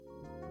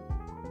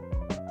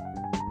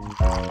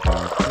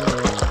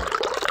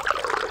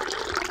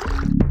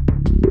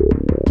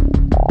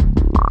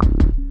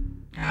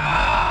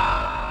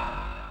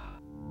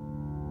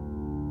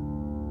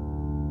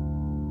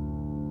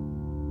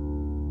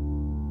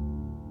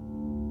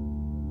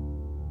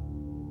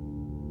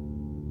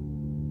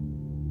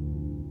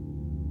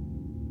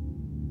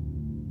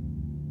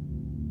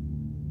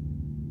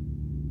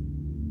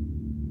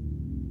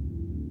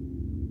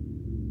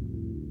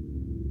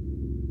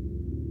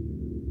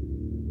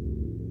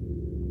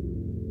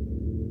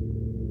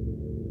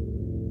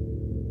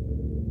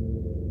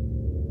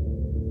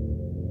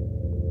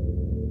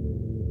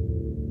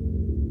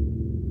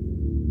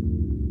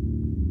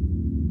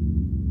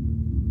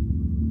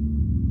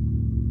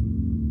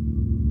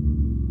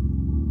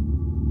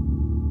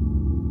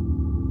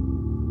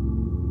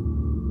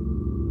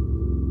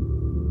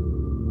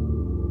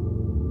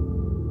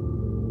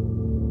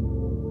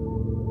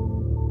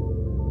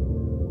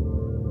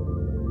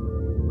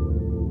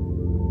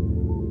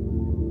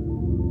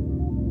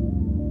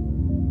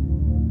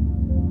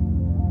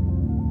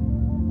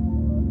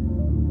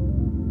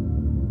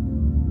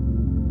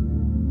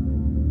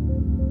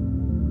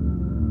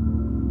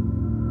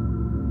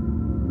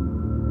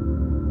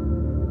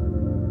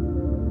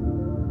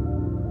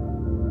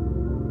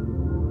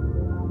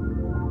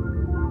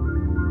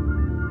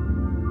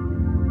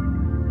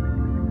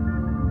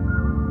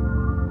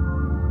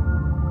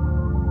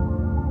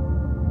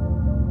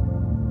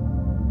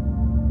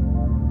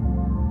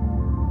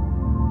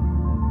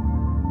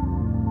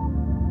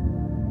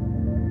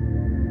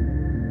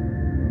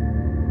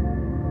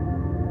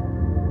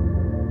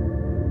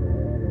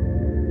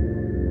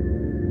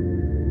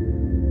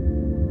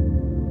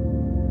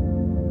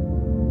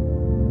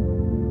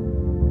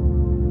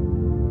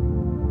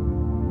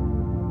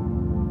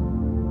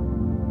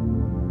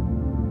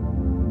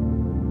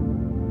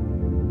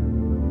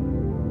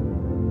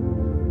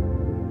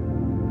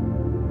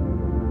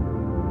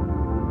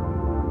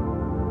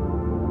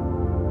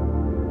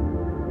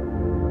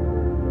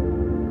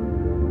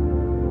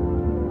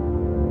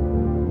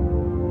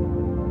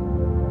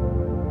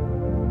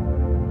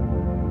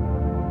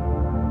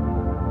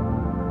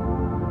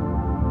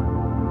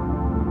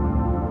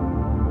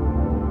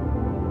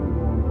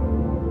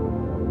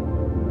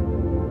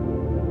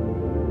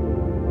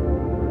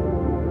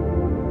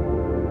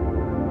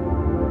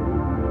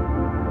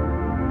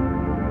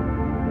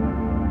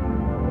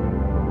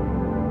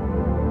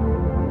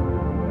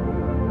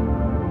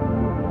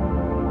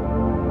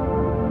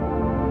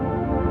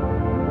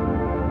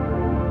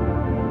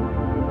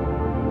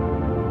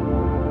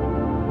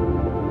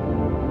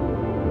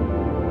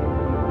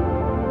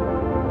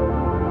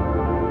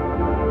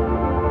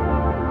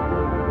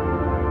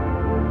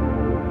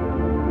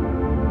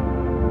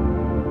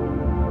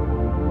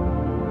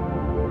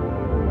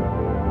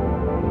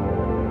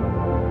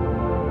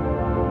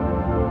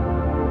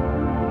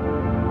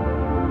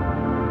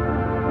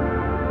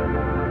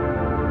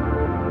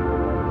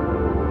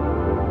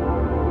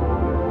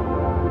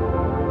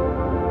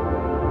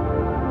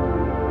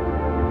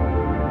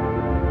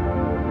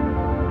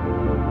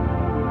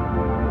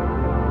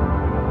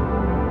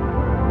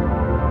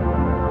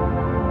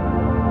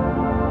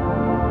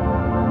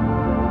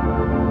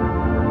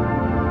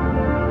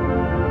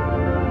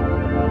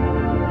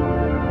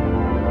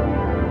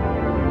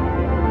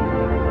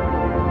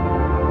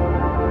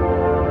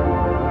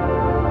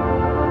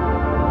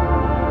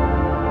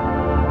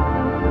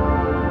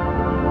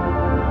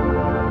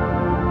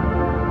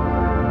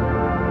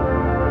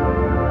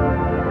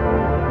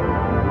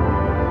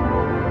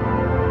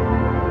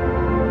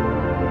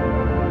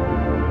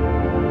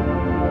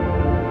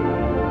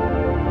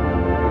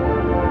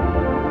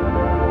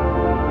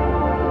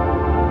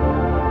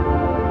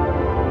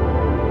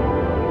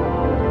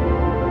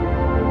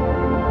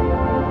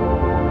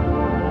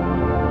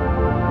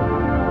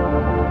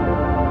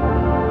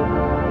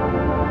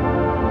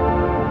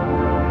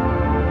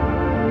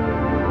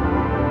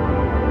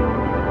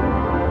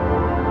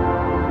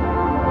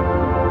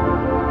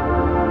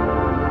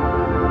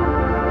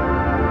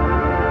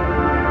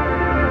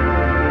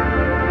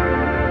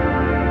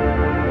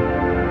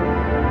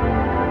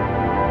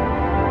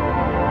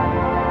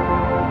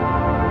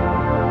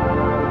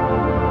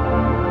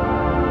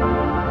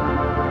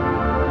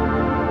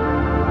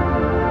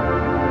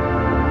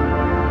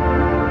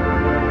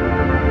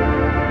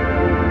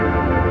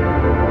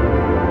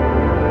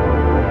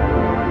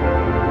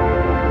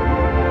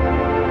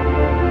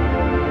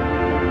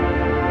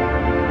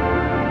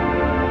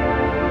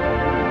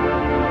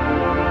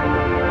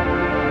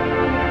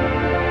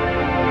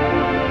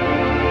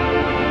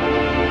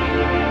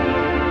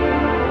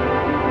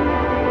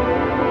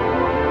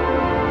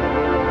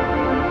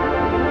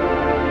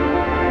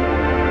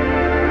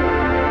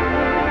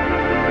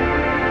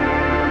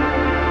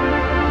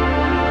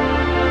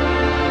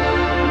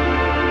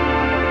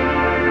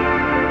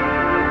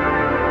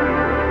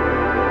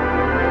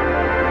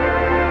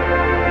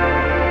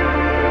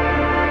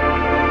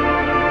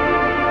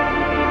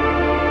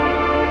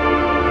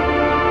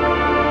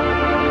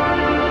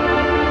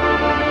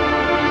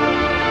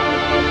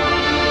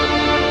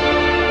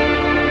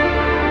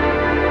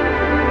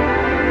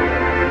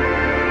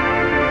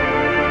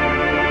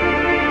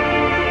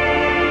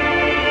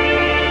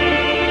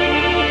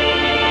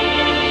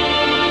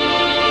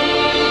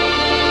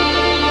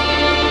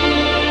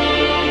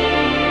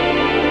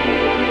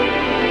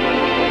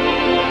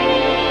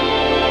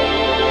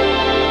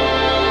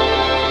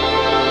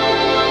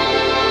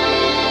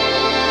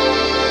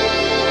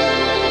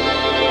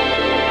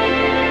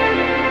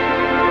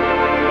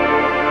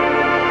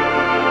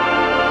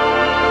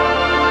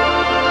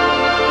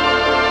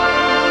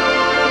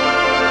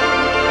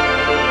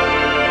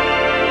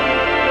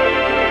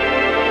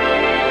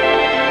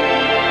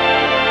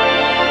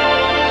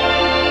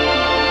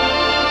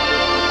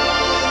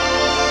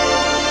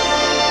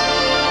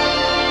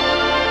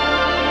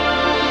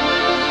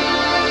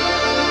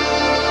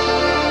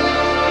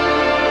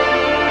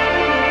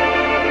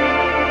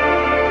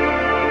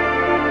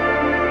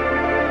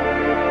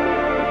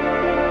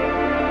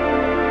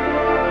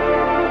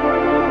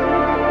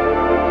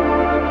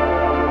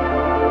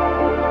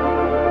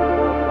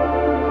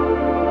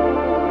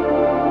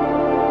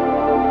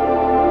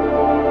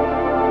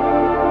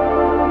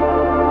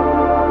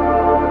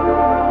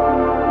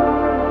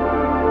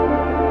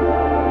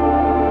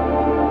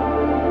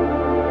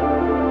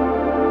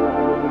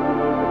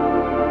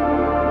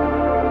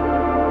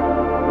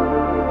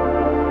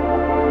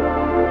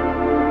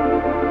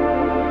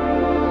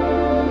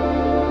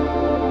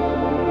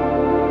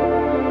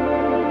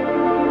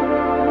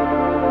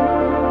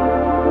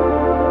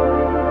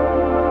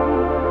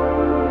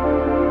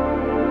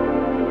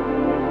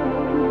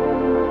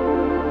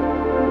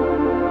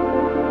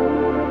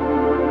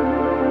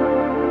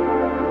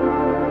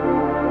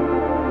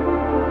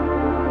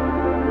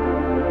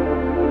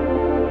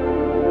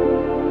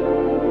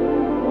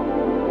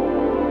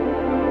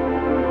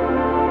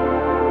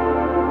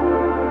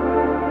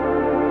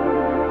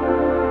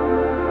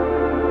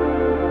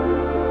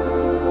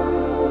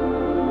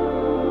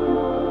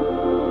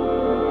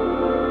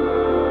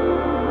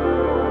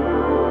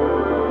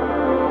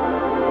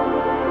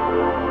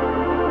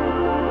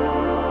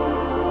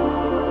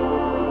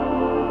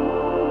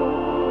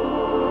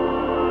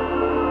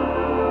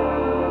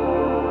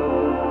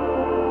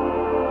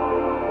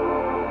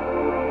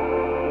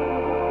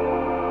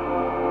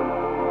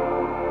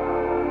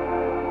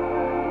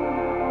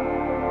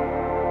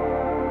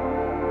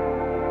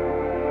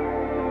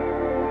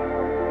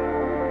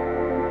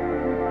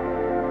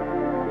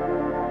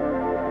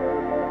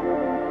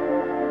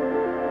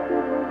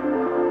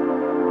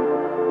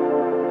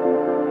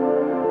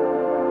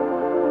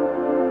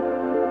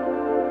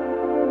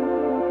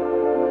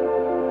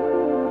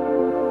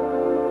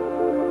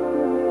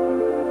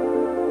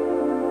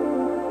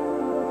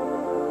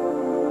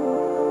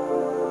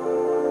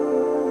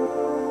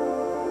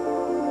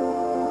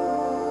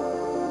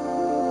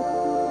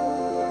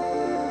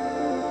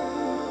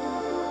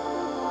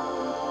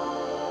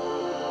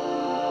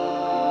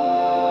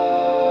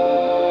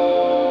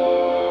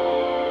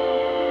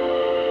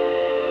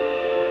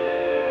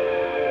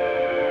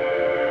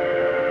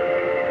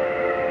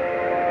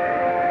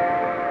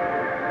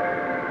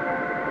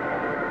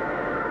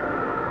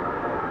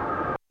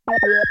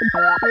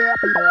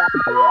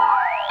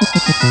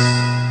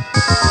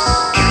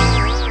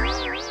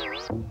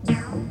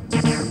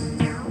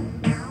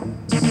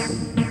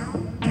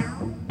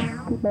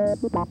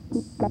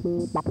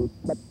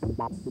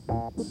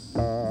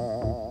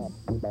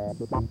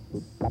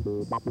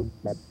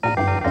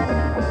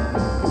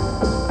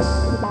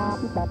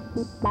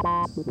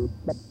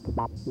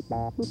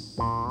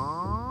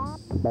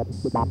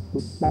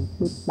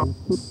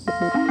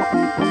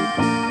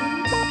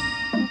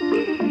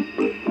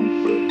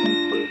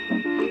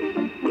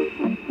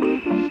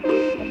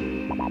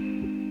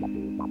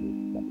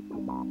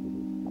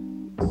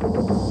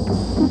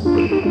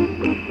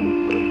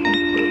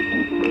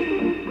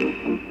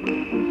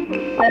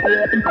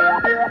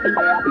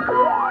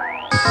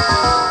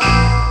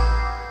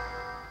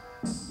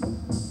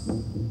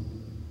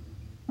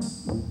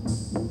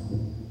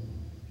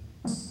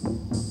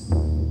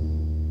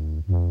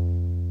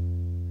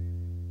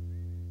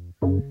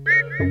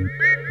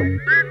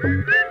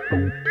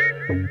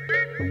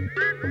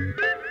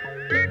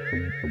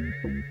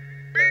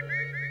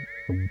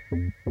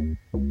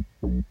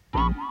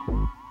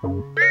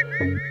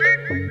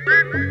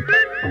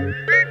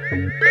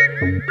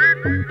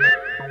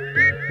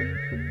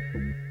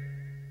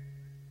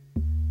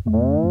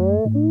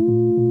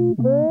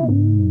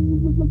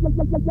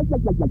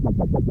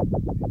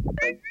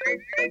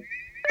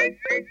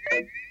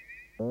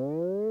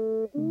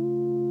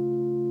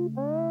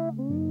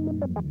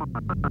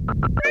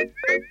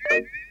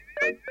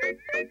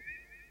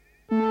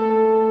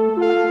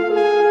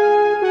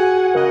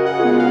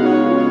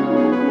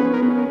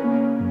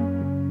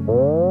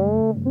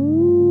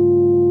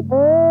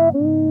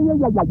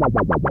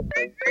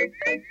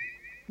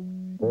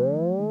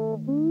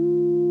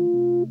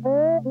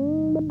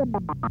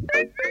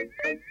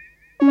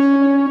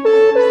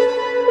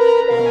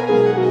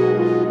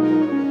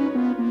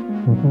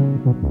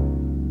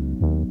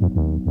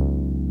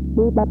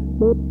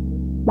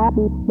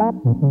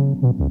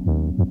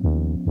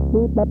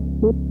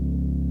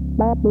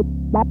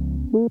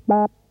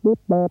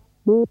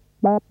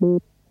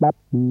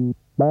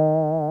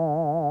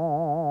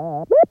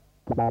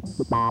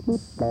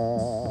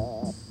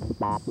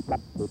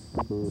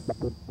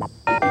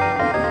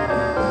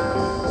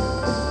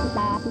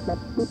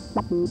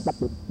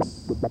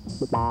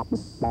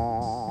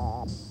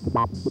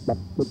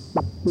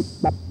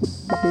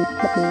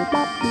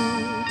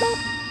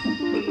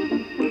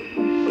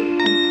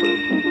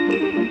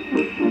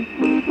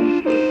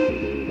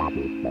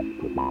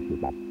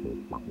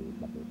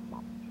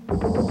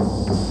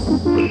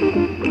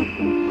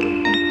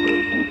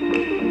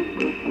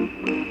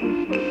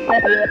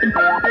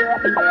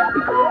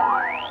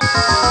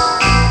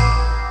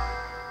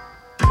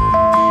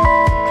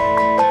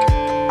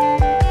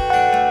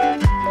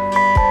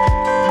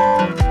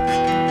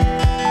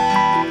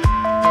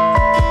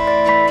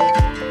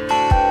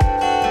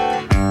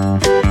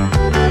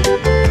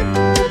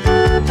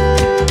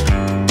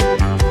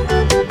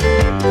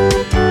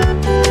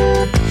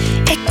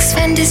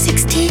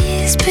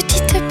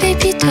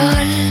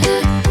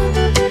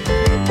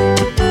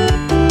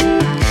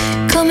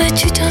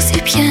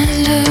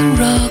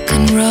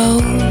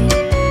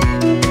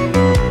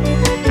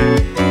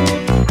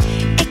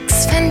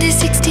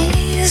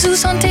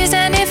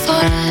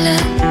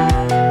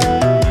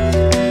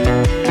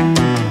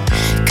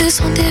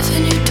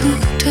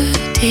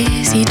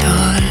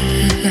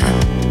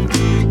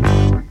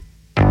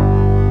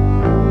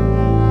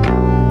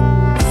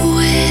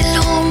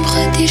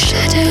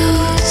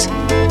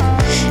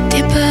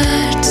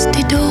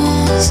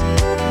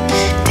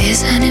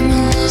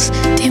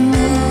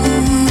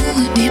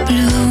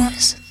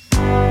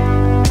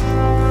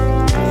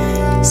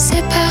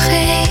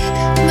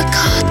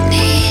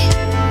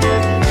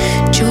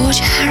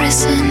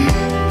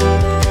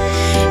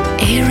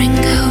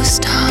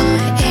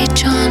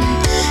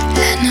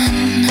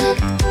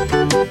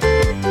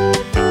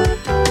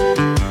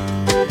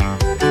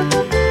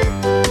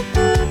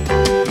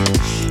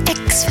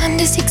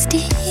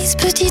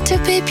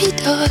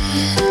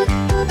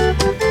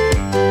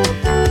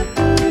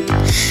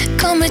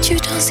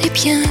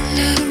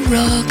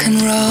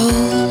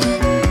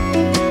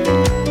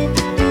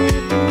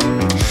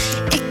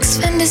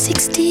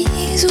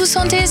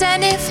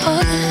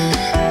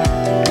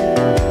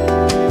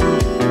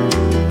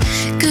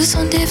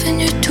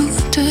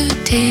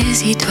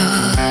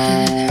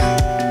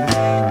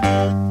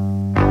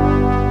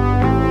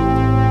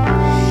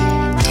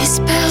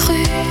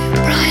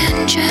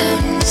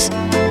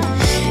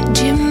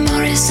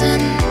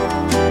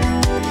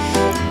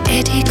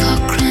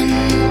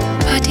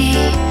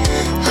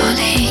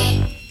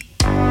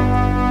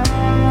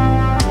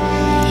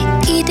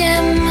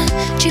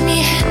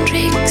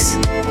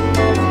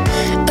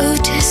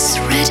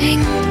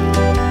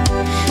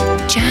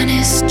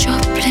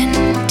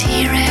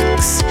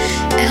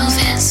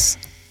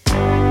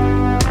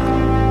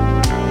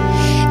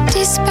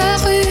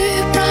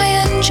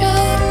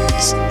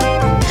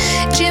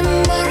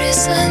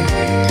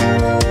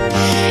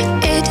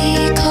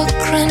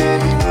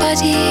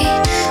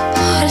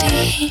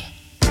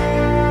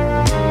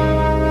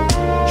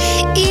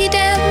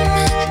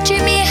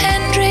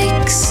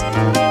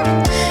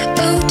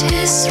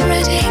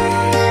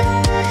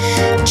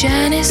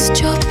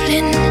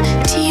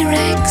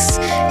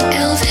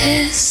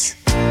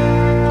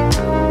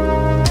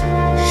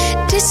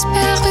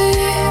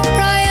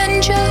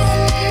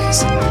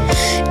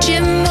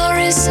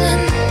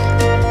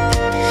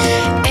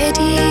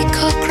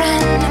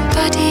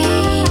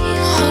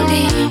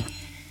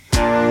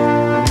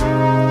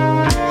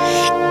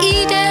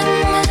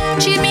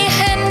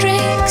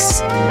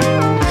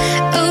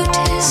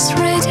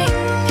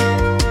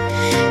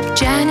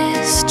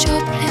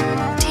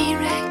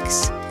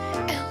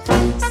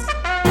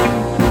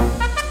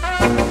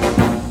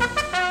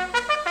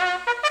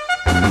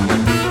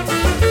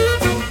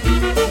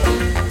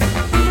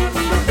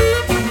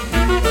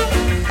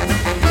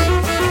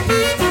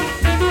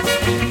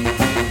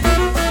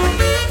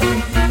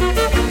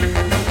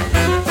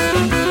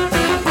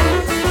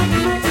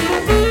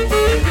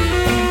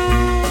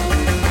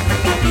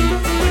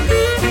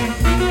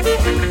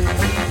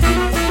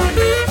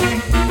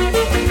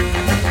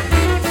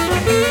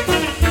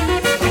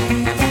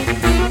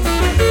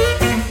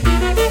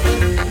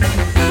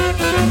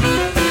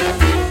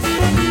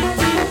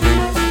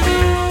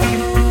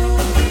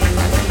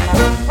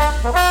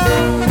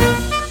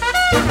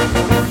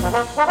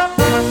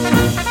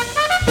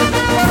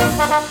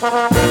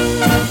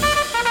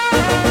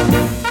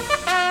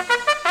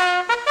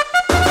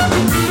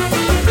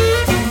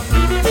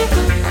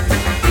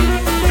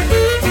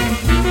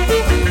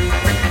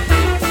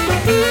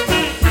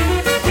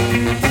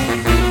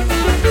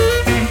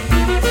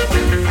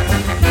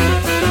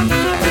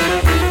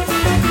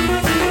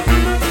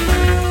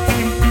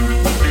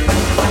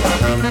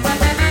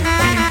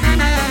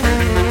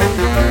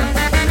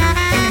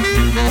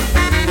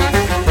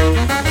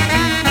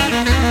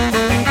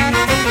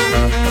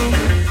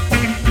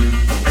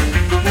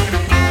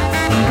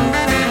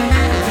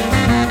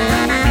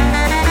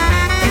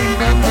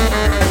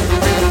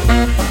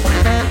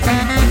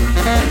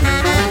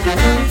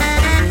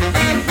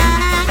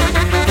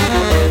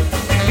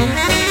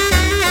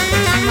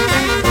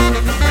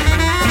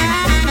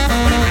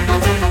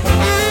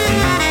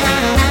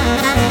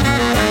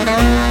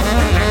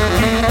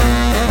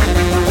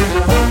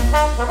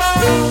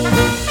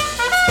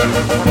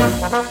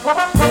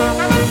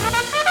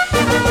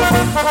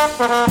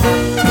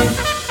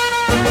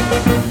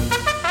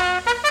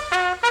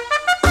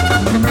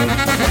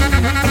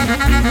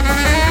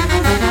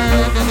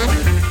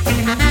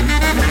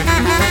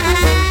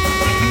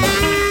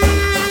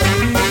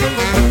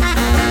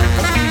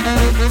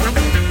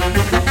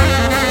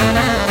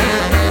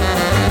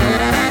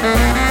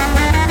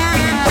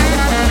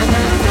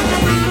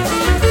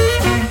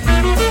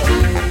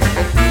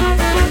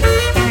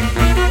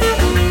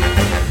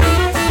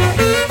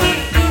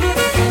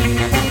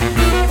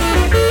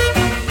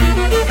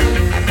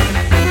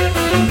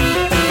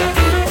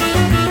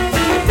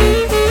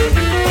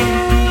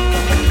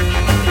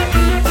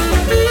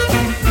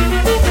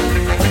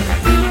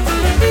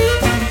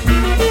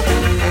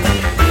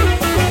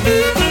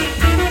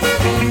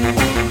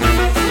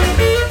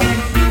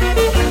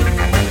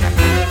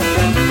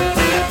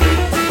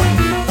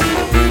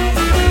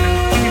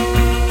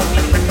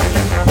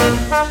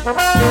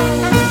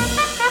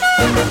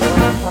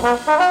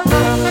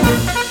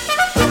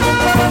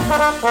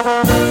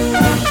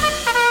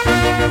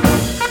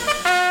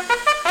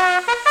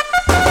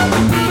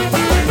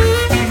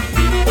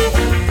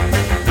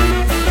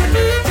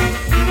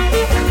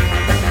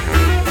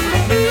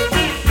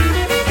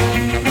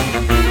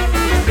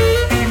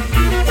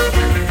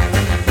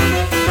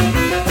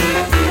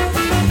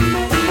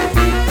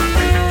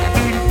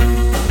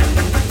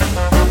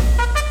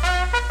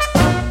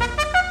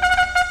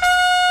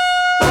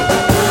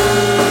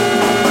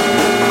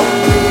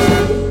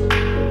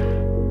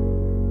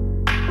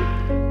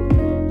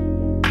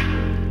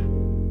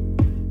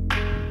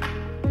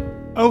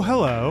Oh,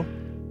 hello.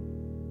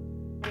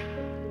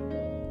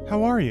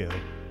 How are you?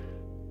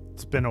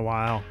 It's been a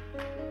while.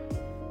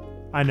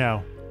 I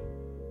know.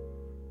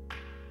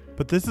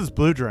 But this is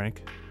Blue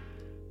Drink.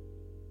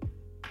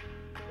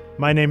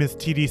 My name is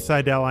TD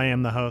Seidel. I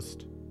am the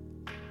host.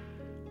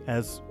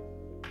 As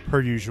per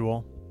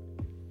usual.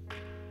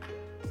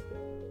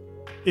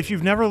 If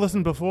you've never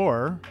listened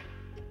before,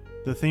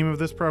 the theme of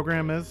this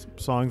program is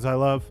songs I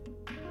love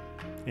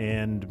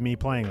and me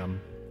playing them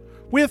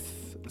with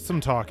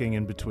some talking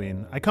in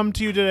between. I come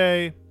to you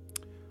today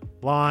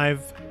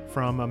live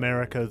from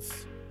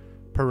America's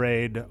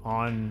parade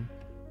on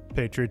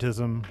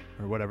patriotism,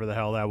 or whatever the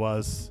hell that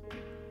was.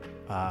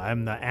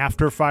 I'm the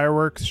after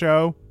fireworks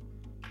show.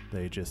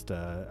 They just,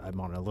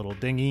 I'm on a little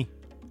dinghy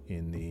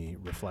in the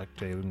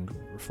reflecting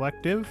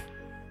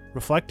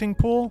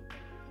pool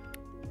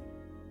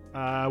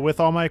with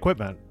all my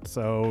equipment.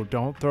 So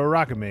don't throw a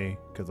rock at me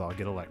because I'll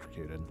get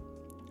electrocuted.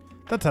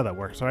 That's how that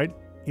works, right?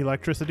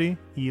 Electricity,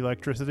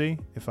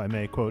 if I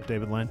may quote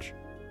David Lynch.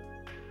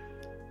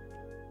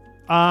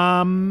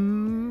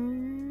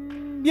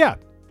 Yeah,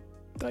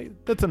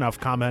 that's enough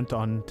comment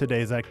on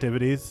today's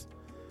activities.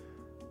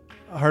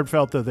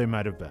 Heartfelt though they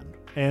might have been.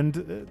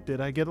 And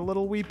did I get a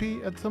little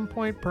weepy at some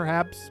point?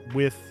 Perhaps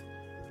with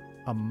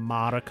a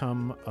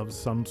modicum of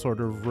some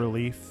sort of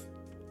relief.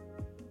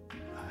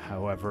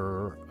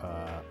 However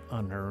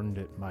unearned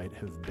it might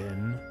have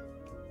been.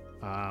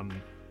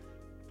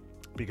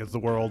 Because the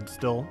world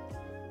still...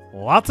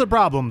 Lots of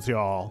problems,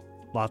 y'all.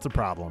 Lots of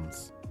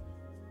problems.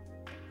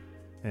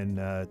 And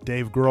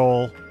Dave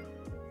Grohl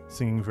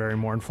singing very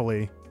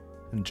mournfully,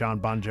 and John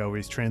Bon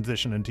Jovi's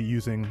transition into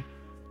using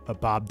a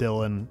Bob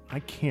Dylan, I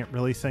can't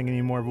really sing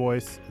any more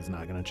voice, is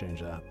not going to change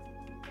that.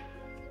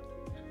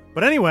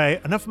 But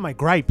anyway, enough of my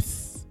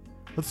gripes.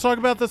 Let's talk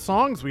about the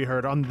songs we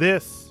heard on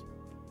this,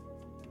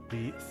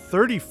 the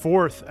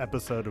 34th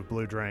episode of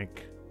Blue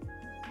Drink.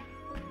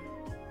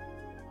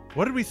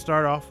 What did we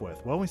start off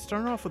with? Well, we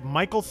started off with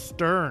Michael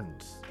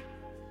Stearns.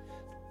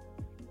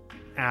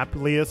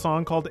 Aptly a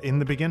song called In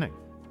the Beginning.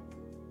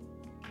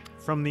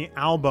 From the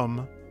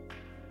album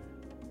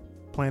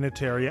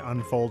Planetaria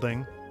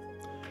Unfolding.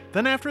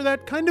 Then after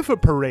that, kind of a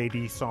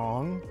parade-y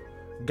song,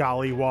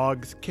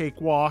 Gollywog's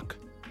Cakewalk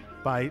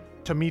by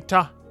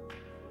Tomita.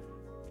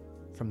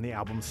 From the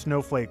album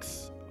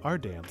Snowflakes Are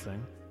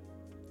Dancing.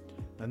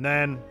 And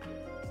then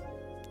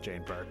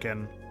Jane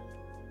Birkin.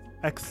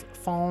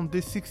 Ex-Fond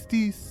des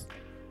 60s.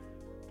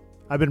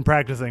 I've been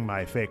practicing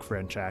my fake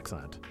French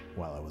accent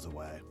while I was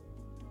away.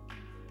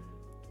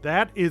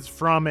 That is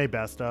from a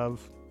best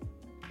of.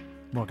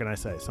 What can I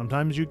say?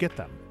 Sometimes you get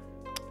them.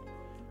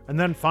 And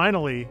then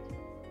finally,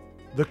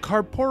 the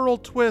Corporal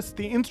Twist,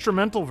 the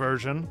instrumental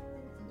version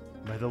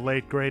by the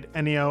late great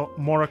Ennio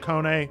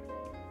Morricone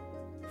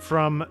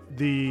from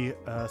the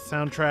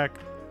soundtrack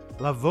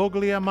La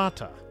Voglia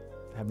Mata.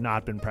 I have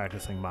not been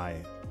practicing my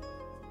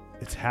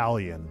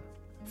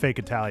fake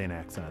Italian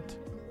accent.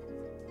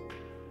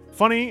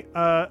 Funny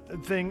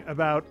thing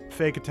about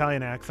fake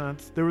Italian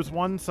accents, there was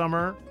one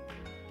summer,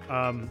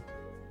 in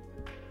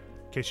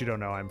case you don't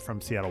know, I'm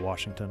from Seattle,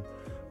 Washington,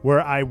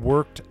 where I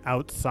worked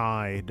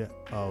outside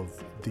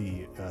of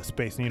the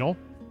Space Needle.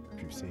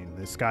 If you've seen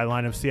the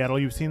skyline of Seattle,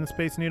 you've seen the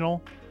Space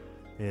Needle.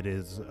 It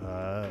is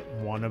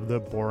one of the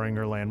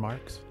Boehringer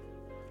landmarks.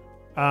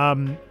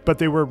 But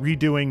they were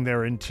redoing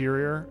their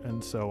interior,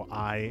 and so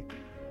I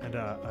and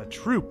a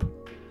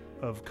troupe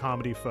of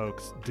comedy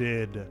folks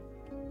did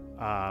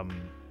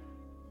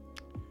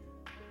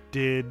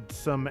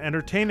some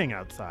entertaining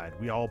outside.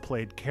 We all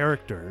played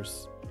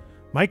characters.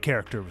 My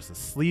character was a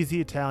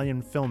sleazy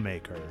Italian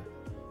filmmaker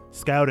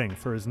scouting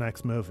for his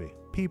next movie.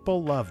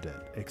 People loved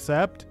it,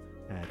 except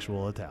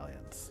actual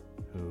Italians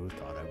who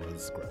thought I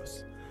was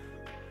gross.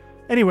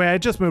 Anyway, I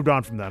just moved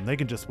on from them. They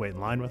can just wait in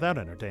line without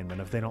entertainment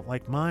if they don't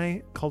like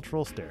my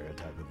cultural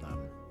stereotype of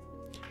them.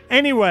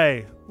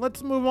 Anyway,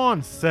 let's move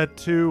on. Set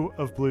 2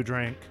 of Blue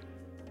Drink.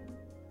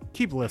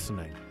 Keep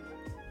listening.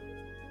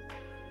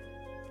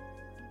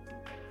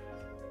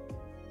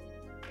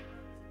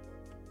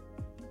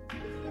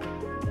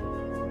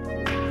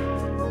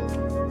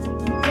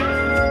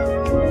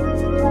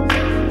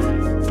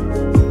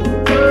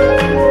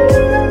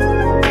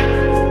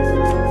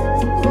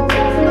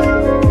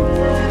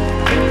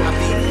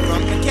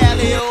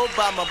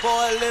 My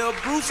boy Lil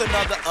Bruce,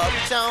 another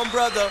uptown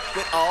brother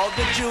with all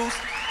the juice.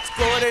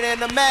 Scored it in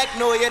the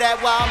Magnolia, that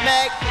wild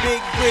Mac. Big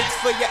bricks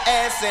for your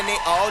ass and they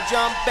all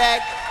jump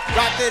back.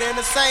 Rocked it in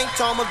the St.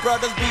 Thomas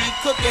brothers be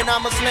cooking.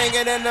 I'ma sling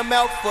it in the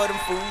mouth for them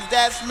fools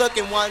that's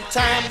looking. One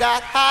time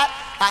got hot,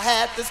 I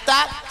had to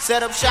stop.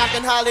 Set up shop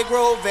in Holly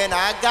Grove and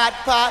I got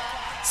popped.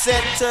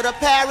 Sent to the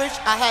parish,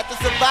 I had to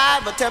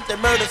survive. Attempted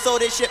murder, so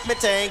they shipped me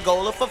to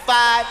Angola for 5.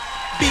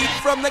 Beat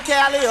from the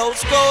Calio,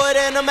 scored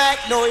in the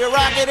Magnolia,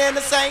 rocket in the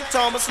St.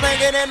 Thomas,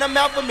 slinging in the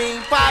Melphamine,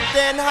 popped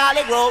in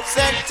Holly Grove,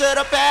 sent to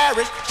the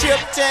parish,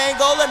 shipped to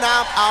Angola,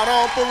 now I'm out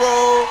on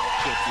parole.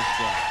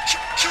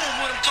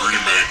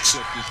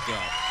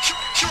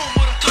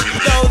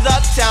 Those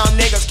uptown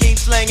niggas keep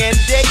slinging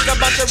dick, a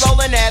bunch of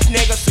rolling ass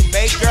niggas who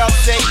make girls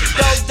sick.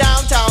 Those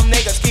downtown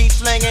niggas keep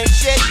slinging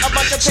shit, a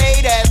bunch of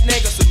paid ass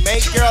niggas who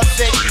make girls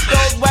sick.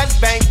 Those West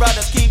Bank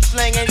brothers keep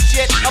slinging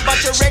shit, a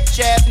bunch of rich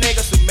ass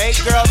niggas who make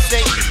girls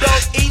sick.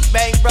 Those East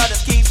Bank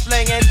brothers keep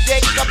slinging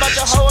dick, a bunch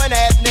of hoeing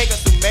ass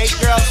niggas who make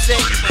girls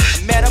sick.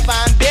 I met a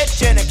fine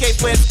bitch in a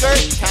K-Swiss skirt,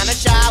 kinda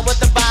shy with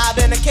the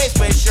vibe in a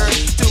K-Swiss shirt.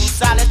 2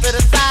 solids to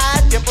the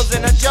side, dimples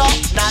in the jaw,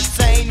 not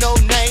saying no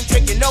name,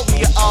 trick you know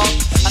we all.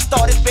 I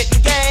started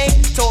spitting game,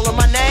 told her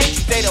my name.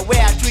 She say the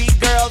way I treat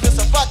girls is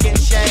a fucking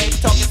shame.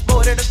 Talking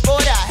sporty to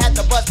sporty, I had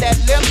to bust that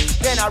lip.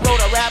 Then I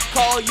wrote a rap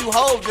called You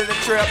Hoes to the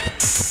Trip.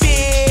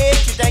 Bitch,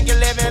 you think you're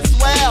living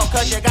swell,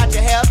 cause you got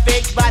your hair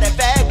fixed by the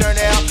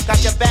fingernail.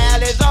 Got your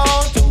balance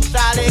on, 2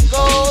 solid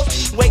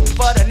goals. Waiting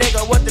for the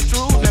nigga with the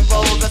truth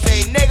involved. I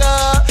say,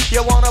 nigga,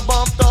 you wanna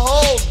bump the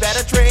hoes.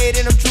 Better trade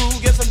in them true,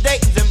 get some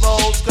datings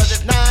involved. Cause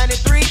it's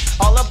 93,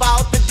 all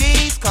about the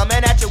D's.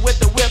 Coming at you with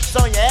the whips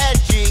on your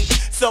ass G.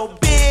 So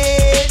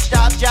bitch,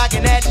 stop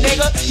jocking that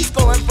nigga. He's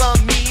going from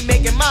me,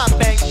 making my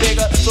bank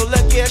bigger. So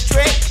look here,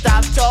 trick,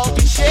 stop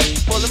talking shit.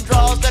 Pull them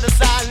draws to the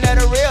side and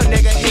let a real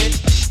nigga hit.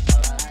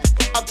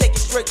 I'll take you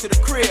straight to the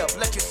crib,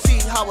 let you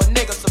see how a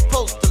nigga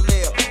supposed to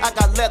live. I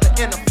got leather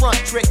in the front,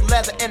 trick,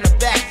 leather in the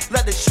back.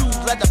 Leather shoes,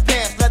 leather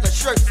pants, leather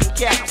shirts and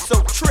caps.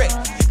 So trick,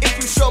 if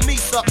you show me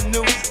something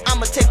new,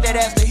 I'ma take that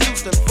ass to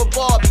Houston for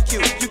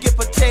barbecue. You get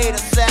potato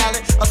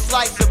salad, a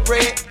slice of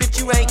bread. Bitch,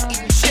 you ain't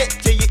eating shit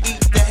till you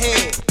eat the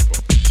head.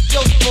 Yo,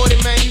 sporty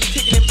man, you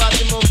kicking it about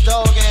them most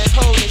dog ass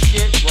hoes and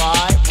shit.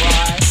 Right.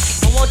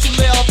 I want you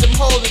lay off them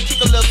hoes and kick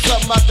a little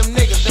something about them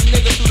niggas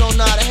who don't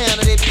know how to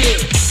handle their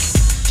biz.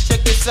 Check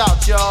this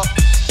out, y'all.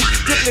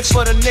 Strictly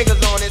for the niggas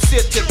on this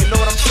shit tip, you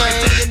know what I'm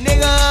saying? The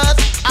niggas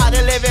out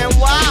there living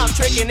wild,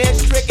 tricking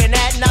this, tricking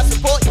that, not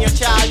supporting your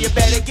child. You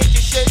better get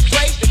your shit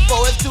straight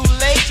before it's too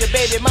late. Your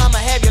baby mama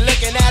have you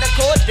looking at a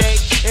court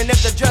date. And if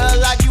the judge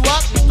lock you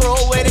up, you throw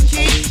away the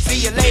key.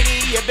 See your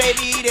lady, your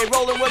baby, they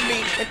rolling with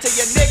me. And to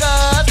your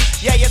niggas,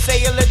 yeah, you say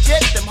you're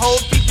legit. Them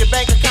hoes keep your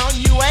bank account,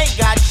 you ain't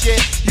got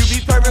shit. You be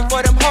perfect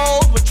for them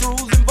hoes with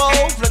trues and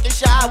bows, looking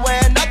shy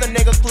wearing other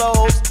niggas'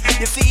 clothes.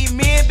 You see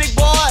me and Big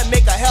Boy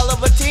make a hell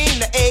of a team,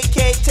 the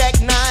AK Tech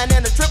 9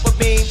 and the triple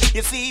beam.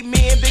 You see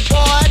me and Big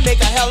Boy make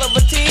a hell of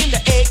a team,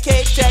 the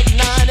AK Tech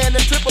 9 and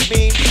the triple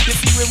beam. You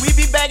see when we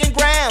be bagging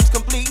grams,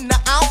 completing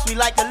the ounce, we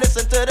like to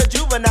listen to the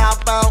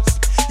juvenile bounce.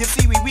 You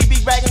see we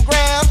be bagging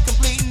grams,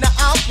 completing the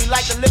ounce, we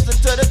like to listen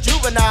to the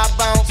juvenile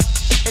bounce.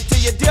 And to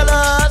your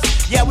dealers,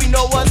 yeah, we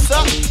know what's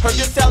up. Heard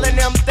you selling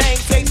them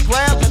things 6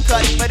 grams a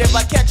cut. But if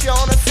I catch you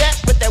on a set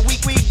with that week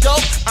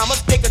dope, I'ma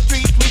stick a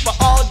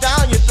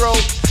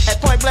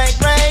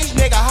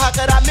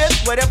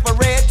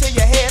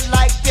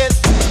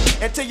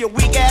you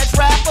weak ass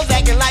rappers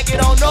acting like you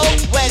don't know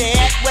where they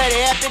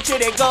at until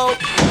they go.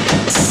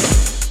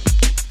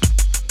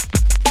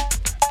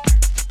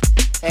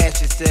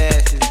 Ashes to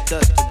ashes,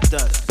 dust to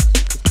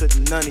dust.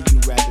 Couldn't none of you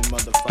rapping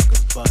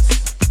motherfuckers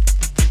bust.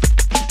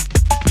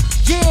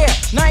 Yeah,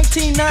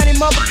 1990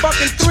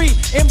 motherfucking 3.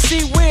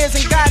 MC Wiz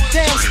and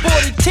goddamn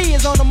Sporty T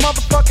is on the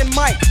motherfucking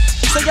mic.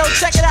 So yo,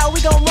 check it out, we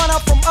gon' run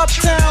up from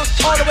uptown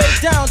all the way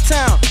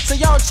downtown. So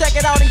y'all check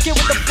it out and get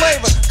with the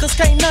flavor, cause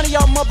can't none of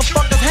y'all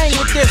motherfuckers hang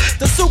with this.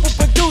 The super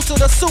producer,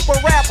 the super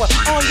rapper,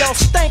 on y'all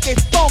stanky,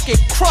 funky,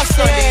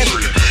 crusty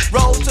ass.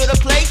 Roll to the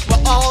place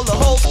where all the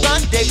hoes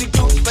stunt. They be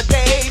juiced for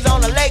days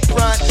on the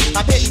lakefront.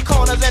 I'm hitting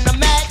corners in the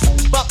max,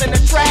 bumping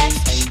the tracks,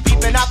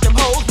 beeping out them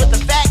hoes with the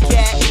fat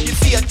cat. You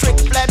see a trick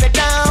flat me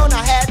down,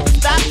 I had to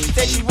stop. She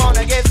said she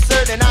wanna get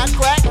served and I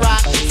crack rock.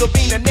 So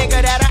being the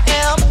nigga that I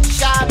am,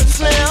 shy and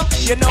slim,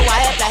 you know I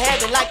had to have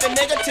it like the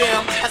nigga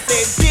Tim. I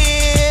said,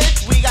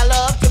 bitch, we got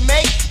love to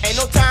make. Ain't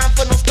no time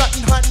for no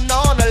stunting, hunting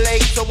on the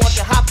lake. So won't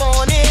you hop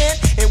on in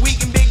and we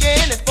can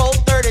begin at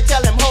 4:30.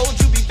 Tell them hoes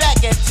you be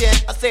back at 10.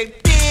 I said,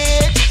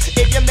 bitch,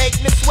 if you make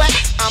me sweat,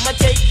 I'ma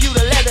take you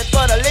to 11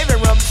 for the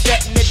living room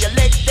set. And if you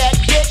lick that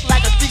dick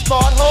like a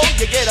street-bought hoe,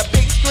 you get a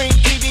big screen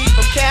TV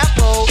from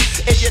Campo.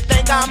 If you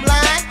think I'm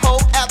lying, ho,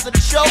 after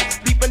the show,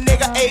 beep a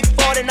nigga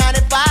 840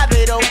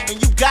 9580, and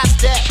you got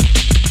that.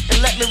 And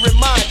let me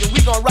remind you,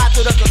 we gon' ride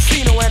to the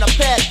casino and a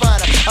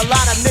Pathfinder. A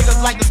lot of niggas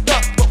like to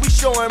stunt, but we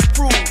sure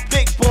improve.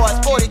 Big boys,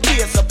 40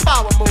 kids, a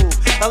power move.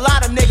 A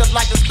lot of niggas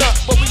like to stunt,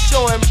 but we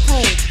sure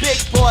improve. Big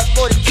boys,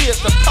 40 kids,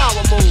 a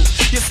power move.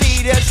 You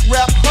see this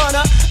rep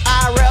hunter,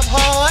 I rep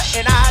hard,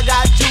 and I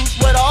got juice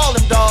with all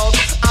them dogs.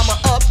 I'm an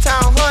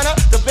uptown hunter,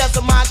 the best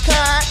of my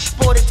kind.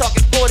 40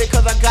 talking 40,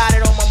 cause I got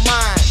it on my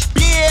mind.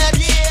 Yeah,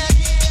 yeah.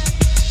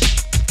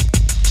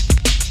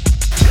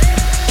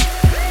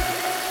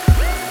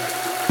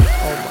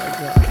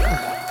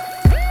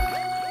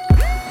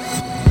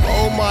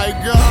 Oh my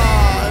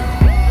God.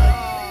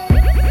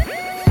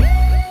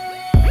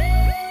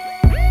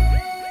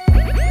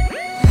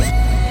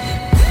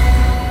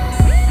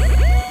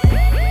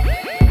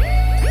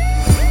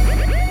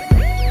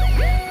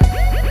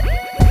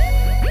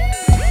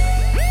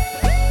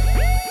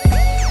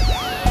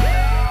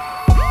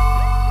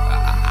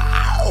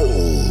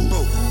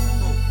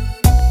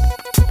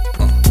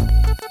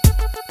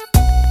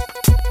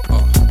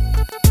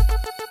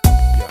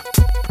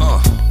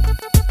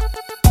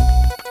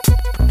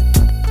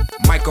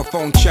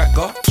 Microphone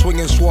checker,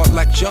 swinging sword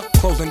lecture,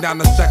 closing down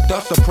the sector,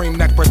 supreme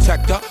neck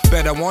protector.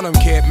 Better want him,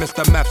 kid,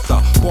 Mr.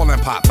 Mepsa. Ballin'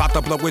 pop, bout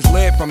to blow his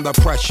lid from the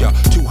pressure.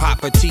 Too hot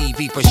for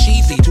TV, for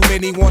cheesy. Too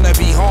many wanna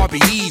be hard,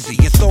 be easy.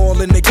 It's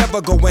all in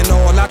together, going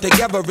all out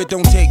together. It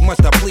don't take much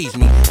to please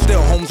me.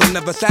 Still, homes are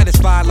never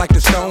satisfied like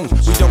the Stones.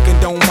 We don't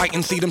condone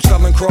biting, see them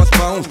selling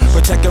crossbones.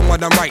 Protecting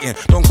what I'm writing,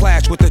 don't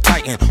clash with the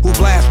Titan who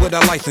blast with a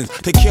license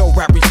to kill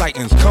rap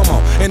recitants. Come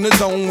on, in the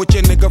zone with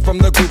your nigga from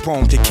the group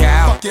home to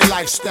Cal. Fuck your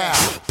lifestyle.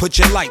 Put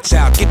your lights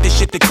out, get this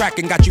shit to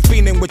crackin', got you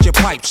feeling with your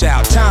pipes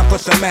out. Time for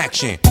some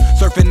action.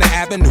 Surfing the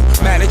avenue,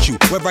 mad at you,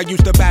 where I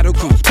used to battle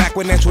cruise. Back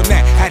when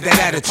Antoinette had that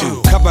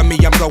attitude. Cover me,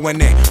 I'm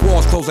going in,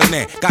 walls closing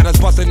in. Got us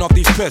busting off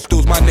these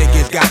pistols, my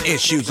niggas got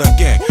issues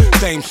again.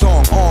 Same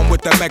song, armed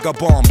with the mega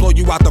bomb. Blow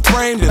you out the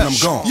frame, then I'm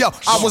gone. Yo,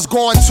 I was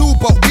going too,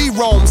 but we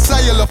roam.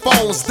 Cellular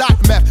phones, dot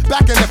meth,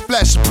 back in the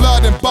flesh,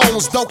 blood and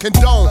bones, don't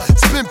condone.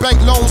 Spin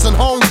bank loans and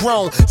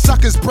homegrown.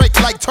 Suckers break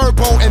like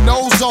turbo and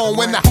ozone.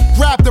 When I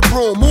grab the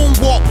broom,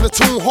 moonwalk,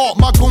 platoon hawk,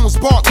 my goons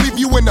bark, leave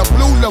you in the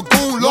blue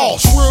lagoon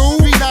lost. True.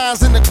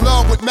 3-9s in the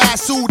club with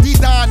Masu,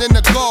 D9 in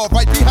the glove,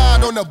 right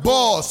behind on the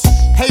boss.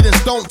 Haters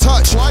don't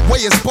touch, way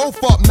is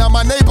both up. Now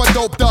my neighbor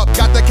doped up,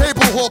 got the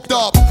cable hooked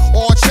up.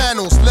 All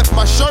channels, lift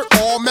my shirt,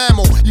 all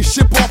mammal. You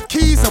ship off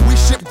keys and we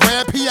ship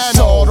grand piano.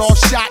 Sawed off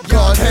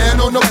shotgun,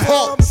 hand on the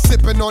pump,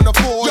 sipping on the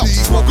 40,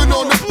 smoking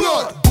on the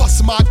blood.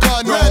 Bust my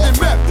gun, red and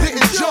map,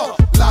 didn't jump.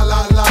 La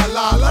la la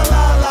la la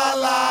la la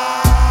la.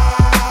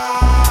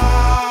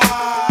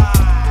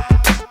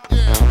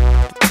 Yeah,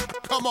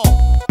 come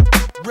on.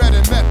 Red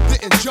and map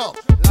didn't jump.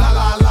 La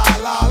la la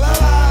la la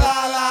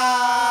la la.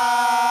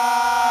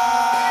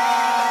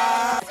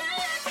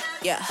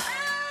 Yeah.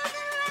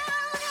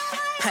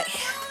 Hey.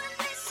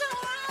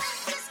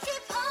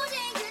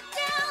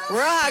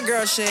 Real hot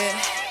girl shit.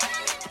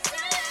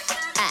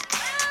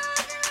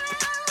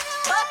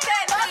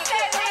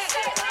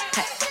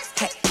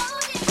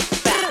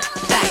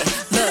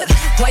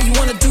 Why you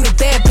wanna do the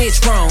bad bitch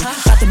wrong?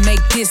 About to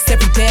make this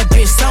every bad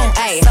bitch song,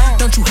 ayy.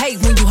 Don't you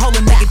hate when you hold a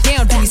nigga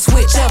down? Do you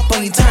switch up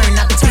on your turn,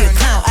 not to be a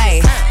clown,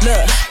 ayy.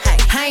 Look,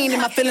 I ain't in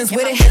my feelings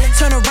with it.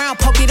 Turn around,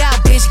 poke it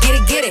out, bitch, get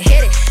it, get it.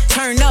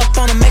 Turn up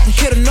on them, make them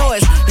hear the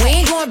noise. We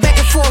ain't going back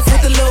and forth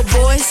with the little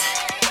boys.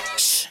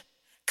 Shh,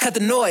 cut the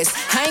noise.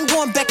 I ain't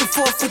going back and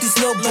forth with these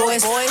little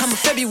boys. I'm a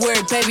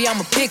February, baby,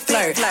 I'm a big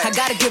flirt. I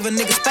gotta give a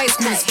nigga space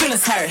when his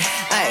feelings hurt.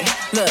 Ayy,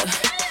 look.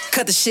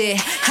 Cut the shit.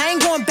 I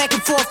ain't going back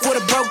and forth with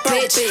a broke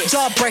bitch.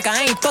 Jawbreaker,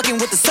 I ain't fucking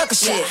with the sucker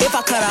shit. If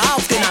I cut her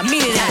off, then I mean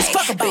it as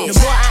fuck a bitch. The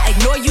more I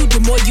ignore you, the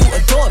more you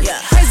adore me.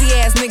 Crazy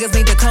ass niggas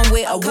need to come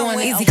with a one.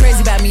 Easy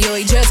crazy about me, yo,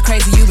 he just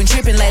crazy. You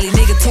tripping lately.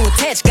 Nigga too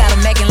attached, got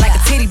him acting like a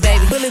titty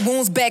baby. Bullet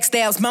wounds,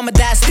 backstabs, mama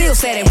died still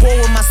sad. At war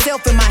with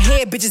myself in my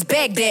head, bitches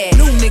Baghdad.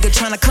 New nigga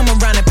tryna come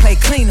around and play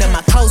cleaner.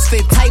 My clothes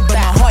fit tight, but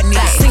my heart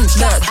needs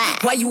seamstress.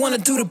 Why you wanna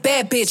do the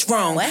bad bitch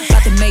wrong?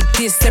 About to make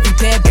this every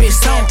bad bitch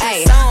song,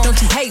 ayy. Don't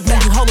you hate when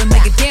you hold a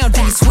nigga down,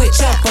 then you switch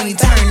up when you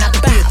turn not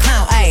to be a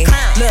clown, ayy.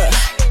 Look,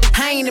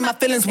 I ain't in my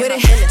feelings with it.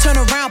 Turn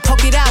around,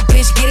 poke it out,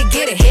 bitch, get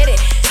it, hit it.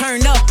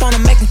 Turn up on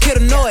them, make them kill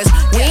the noise.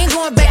 We ain't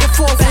going back and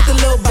forth with the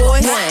little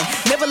boys.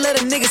 1, never let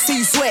a nigga see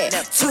you sweat.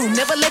 2,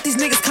 never let these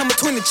niggas come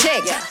between the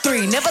check.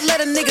 3, never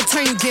let a nigga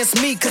turn you against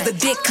me, cause the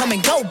dick come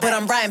and go, but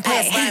I'm riding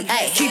past heat.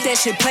 Keep that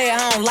shit player,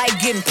 I don't like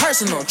getting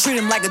personal. Treat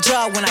him like a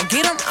job, when I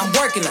get him, I'm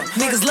working him.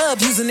 Niggas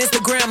love using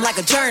Instagram like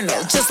a journal.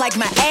 Just like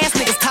my ass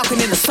niggas talking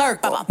in a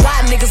circle. Why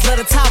niggas let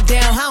her talk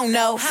down, I don't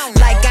know.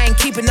 Like I ain't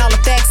keeping all the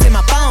facts in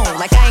my phone.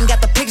 Like I ain't got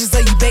the pictures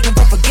of you begging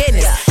for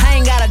forgiveness. I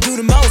ain't gotta do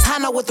the most, I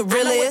know what the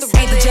real is.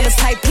 Ain't the jealous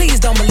type, please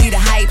don't believe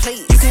the hype.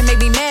 You can't make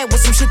me mad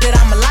with some shit that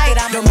I'ma like.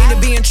 Don't mean to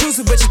be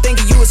intrusive, but you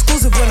thinking you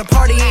exclusive when a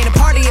party ain't a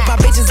party if my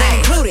bitches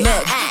ain't included.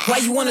 Look,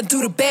 why you wanna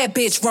do the bad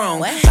bitch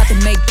wrong? About to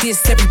make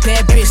this every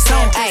bad bitch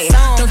song, ayy.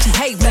 Don't you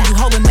hate when you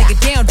hold a nigga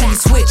down, then you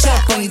switch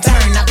up when you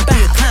turn not to be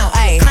a clown,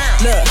 ayy.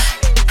 Look,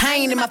 I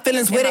ain't in my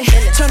feelings with it.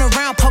 Turn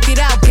around, poke it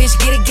out, bitch,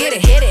 get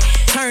it, hit it.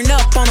 Turn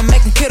up on them,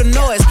 make them kill the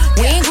noise.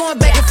 We ain't going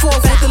back and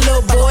forth with the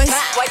little boys.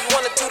 Why you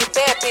wanna do the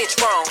bad bitch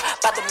wrong?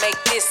 About to make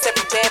this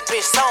every bad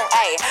bitch song,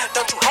 ayy.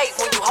 Don't you hate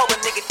when you hold a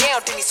nigga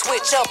down, then you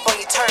switch up when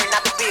you turn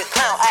not to be a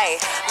clown, ayy.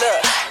 Look,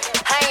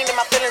 I ain't in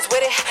my feelings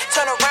with it.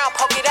 Turn around,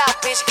 poke it out,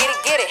 bitch, get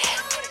it.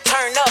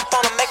 Turn up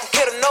on them, make them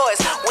kill the noise.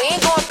 We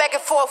ain't going back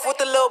and forth with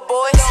the little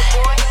boys.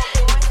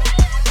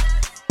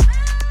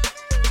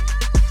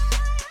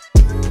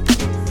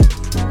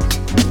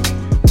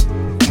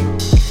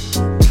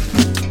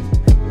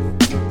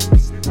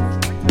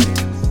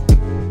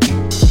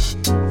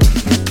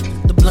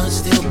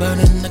 Still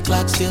burning, the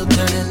clock still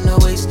turning, the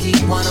waist keep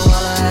whining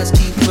while our eyes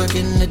keep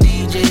working. The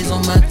DJs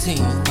on my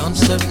team, I'm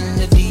serving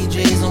the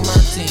DJs on my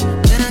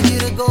team. Can I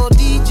get a go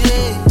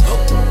DJ?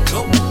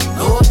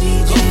 Go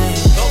DJ.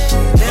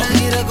 Can I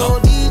get a go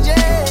DJ?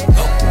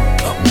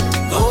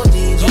 Go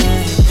DJ.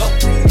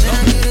 Can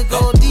I get a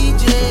go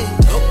DJ?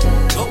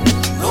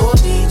 Go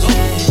DJ.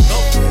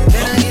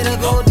 Can I get a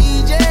go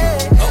DJ?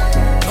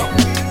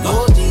 Go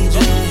DJ.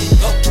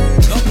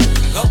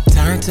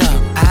 Turned up,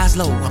 eyes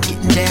low, I'm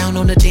getting down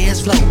on the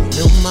dance floor.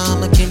 Little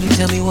mama, can you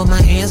tell me where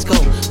my hands go?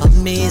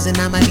 Amazing,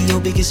 I might be your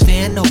biggest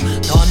fan, no.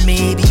 Thought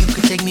maybe you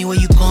could take me where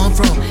you come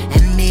from,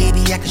 and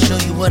maybe I can show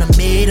you what I'm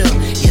made of.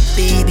 Yeah,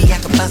 baby, I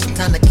could buy some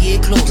time to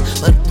get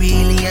close, but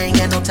really I ain't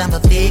got no time for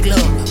fake love.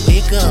 I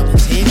wake up and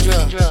take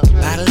drugs,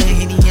 bottle of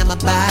Henny on my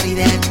body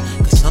that.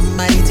 Cause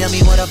somebody tell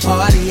me where the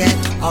party at.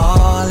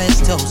 Oh, let's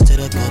toast to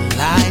the good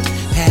life.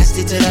 Passed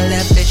it to the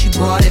left and she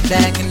brought it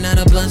back. And now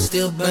the blunt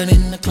still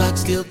burning, the clock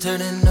still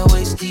turning, the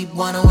waist keep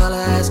whining while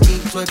her ass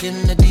keep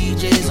twerking. The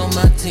DJs on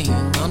my team,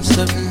 I'm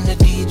serving the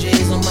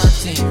DJs on my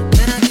team.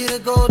 Can I get a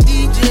go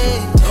DJ?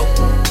 Go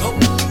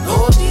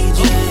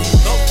DJ.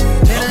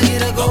 Can I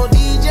get a go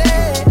DJ?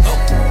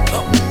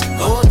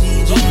 Go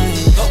DJ.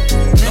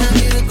 Can I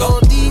get a go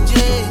DJ?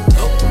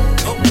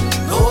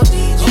 Go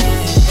DJ.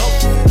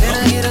 Can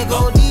I get a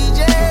go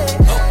DJ?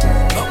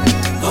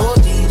 Go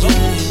DJ.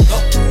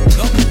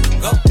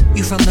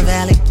 You from the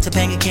valley,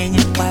 Topanga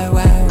Canyon,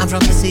 I'm from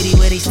the city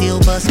where they still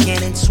bust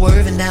cannons.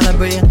 Swerving down the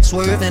bridge,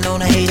 swerving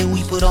on a hater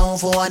we put on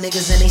for our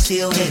niggas and they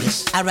still hate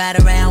us. I ride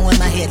around with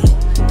my head low,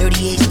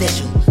 38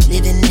 special.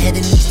 Living in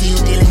heaven, we still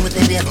dealing with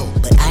the devil.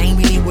 But I ain't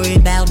really worried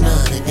about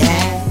none of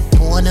that.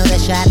 Pour another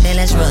shot, then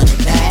let's run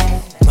it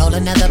back. Roll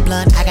another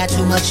blunt, I got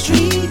too much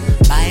street.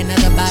 Buy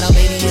another bottle,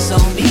 baby, it's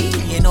on me.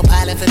 Ain't no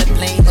pilot for the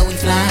plane, but we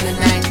flying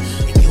tonight.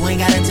 You ain't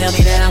gotta tell me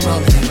that I'm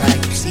rolling it right.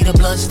 You see the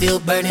blood still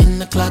burning,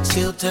 the clock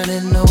still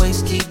turning, the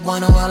waist keep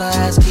whining while our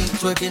ass keep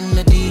twerking.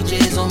 The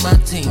DJs on my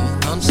team,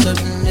 I'm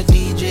serving the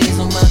DJs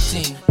on my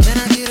team. Can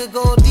I get a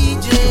go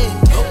DJ?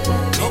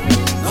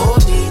 Go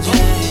DJ.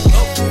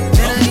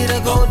 Can I get a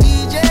go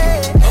DJ?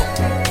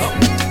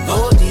 Go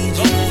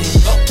DJ.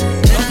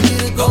 Can I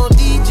get a go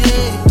DJ?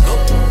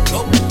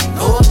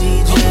 Go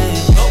DJ.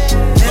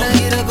 Can I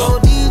get a go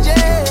DJ?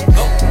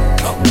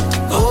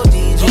 Go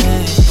DJ.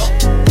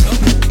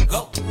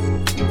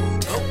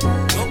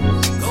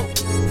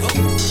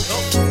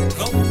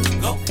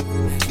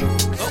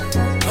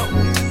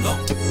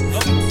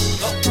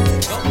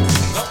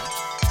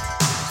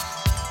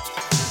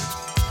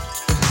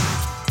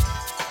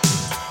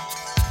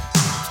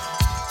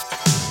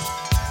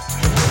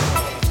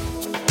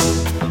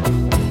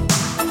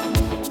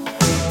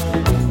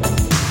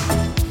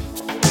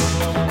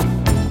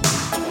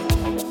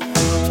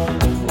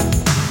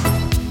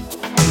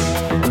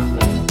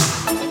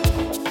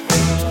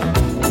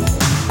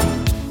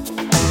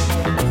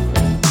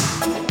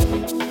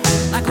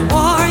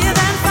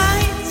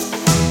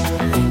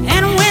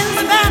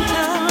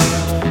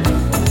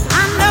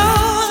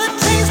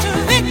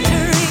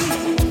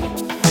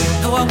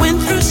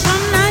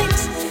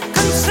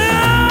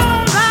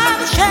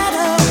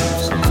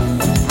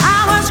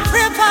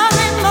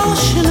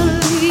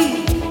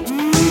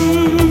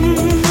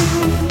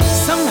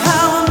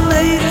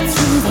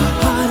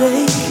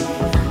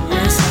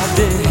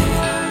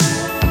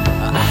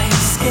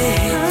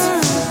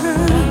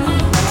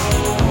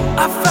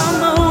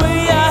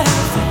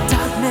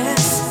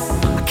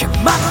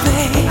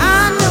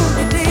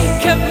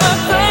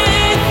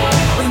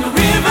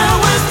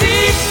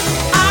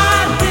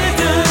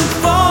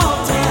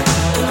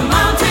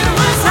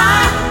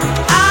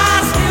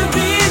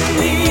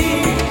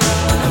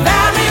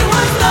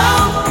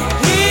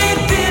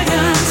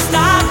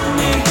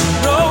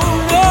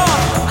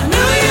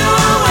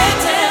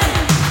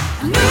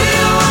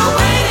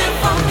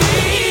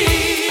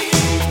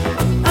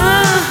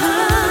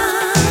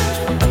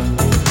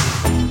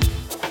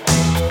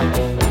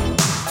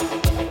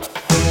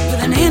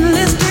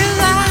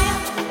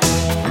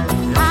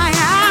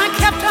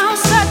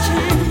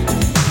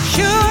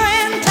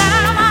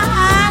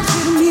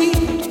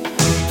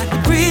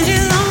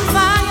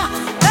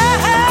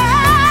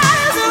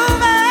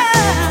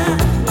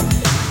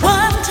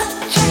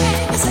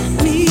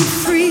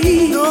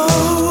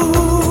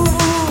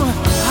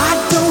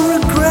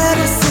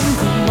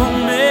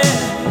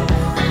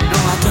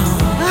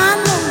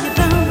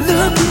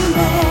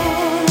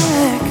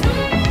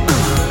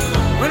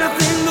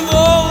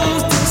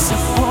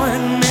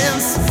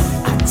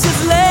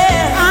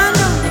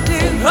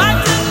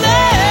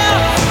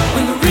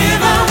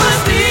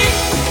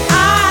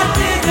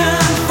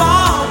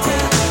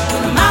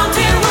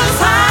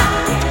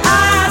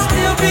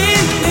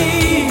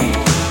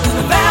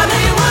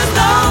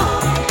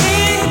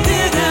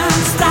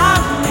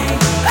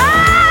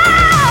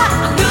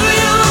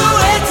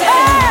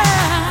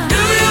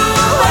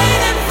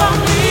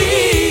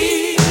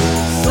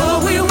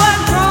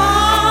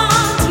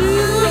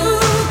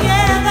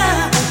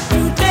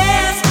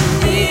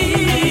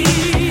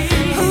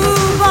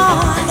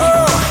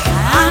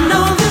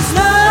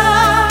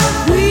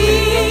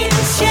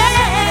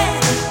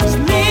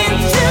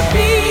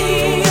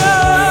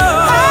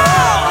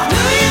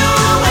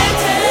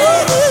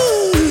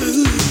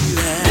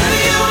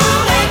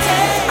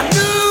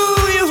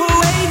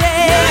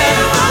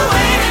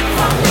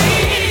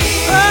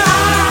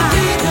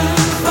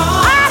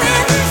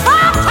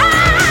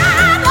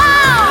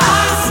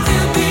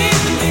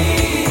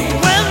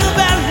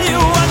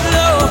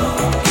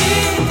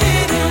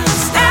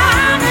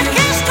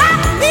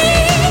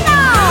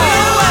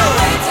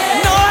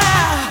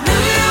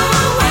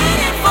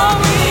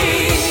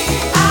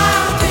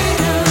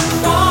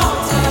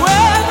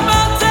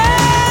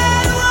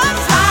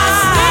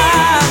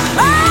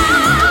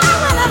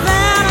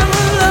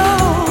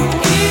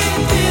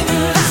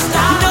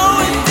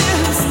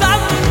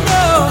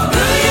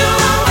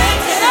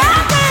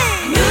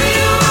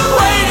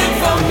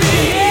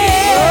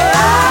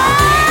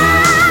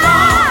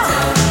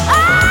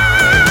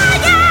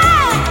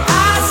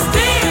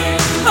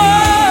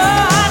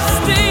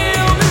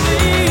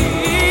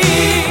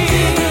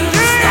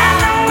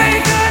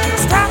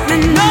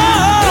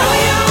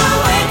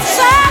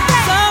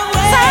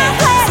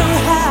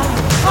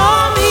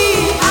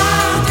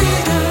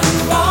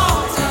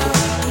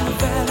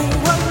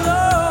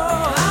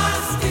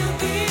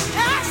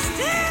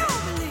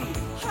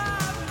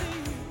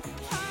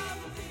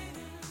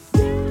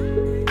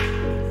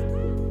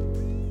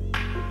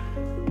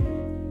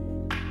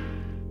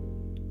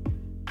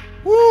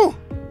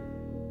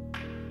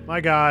 My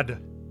God.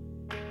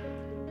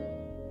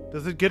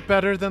 Does it get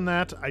better than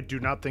that? I do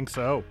not think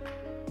so.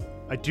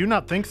 I do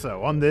not think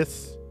so. On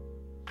this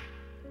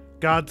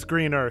God's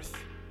green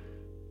earth,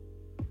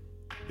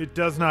 it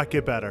does not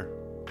get better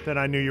than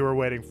I Knew You Were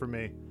Waiting for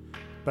Me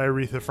by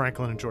Aretha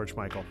Franklin and George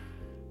Michael.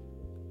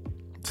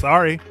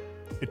 Sorry,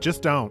 it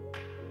just don't.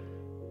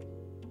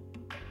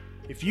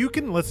 If you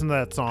can listen to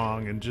that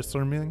song and just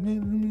sort of be like,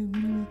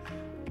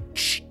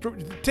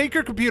 take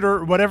your computer,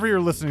 or whatever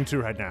you're listening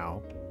to right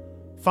now,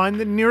 find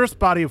the nearest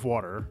body of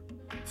water,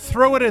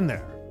 throw it in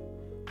there,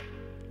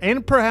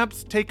 and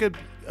perhaps take a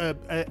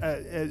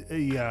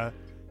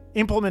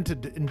implement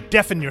and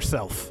deafen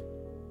yourself.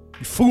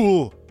 You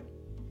fool.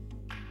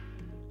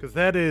 Because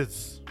that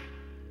is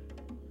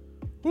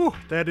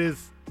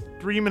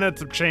 3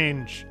 minutes of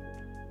change.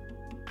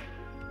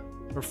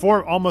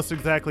 Or almost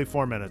exactly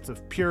 4 minutes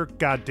of pure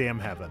goddamn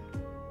heaven.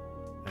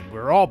 And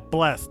we're all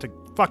blessed to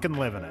fucking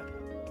live in it.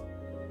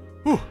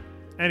 Whew.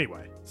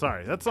 Anyway,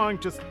 sorry, that song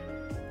just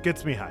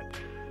gets me hyped.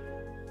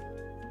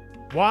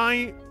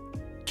 Why,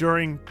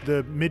 during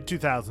the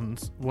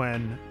mid-2000s,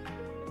 when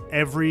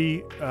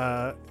every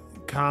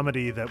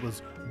comedy that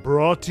was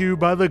brought to you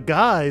by the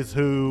guys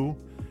who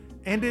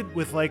ended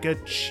with like a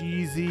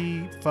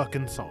cheesy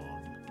fucking song,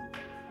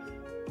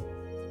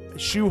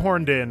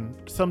 shoehorned in,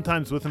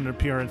 sometimes with an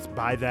appearance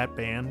by that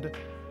band,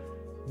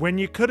 when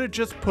you could have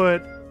just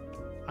put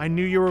I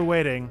Knew You Were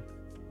Waiting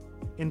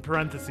in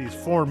parentheses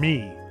for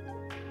me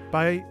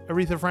by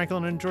Aretha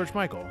Franklin and George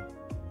Michael,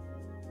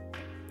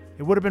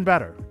 it would have been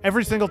better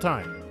every single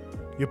time.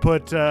 You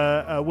put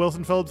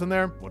Wilson Phillips in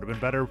there, would have been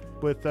better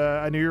with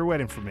I Knew You Were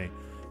Waiting for Me.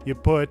 You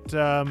put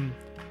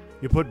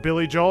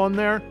Billy Joel in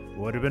there,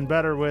 would have been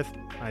better with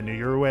I Knew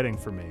You Were Waiting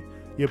for Me.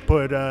 You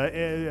put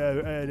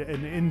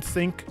an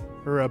NSYNC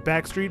or a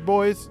Backstreet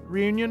Boys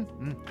reunion,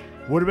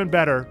 would have been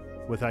better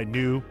with I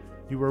Knew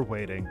You Were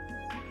Waiting,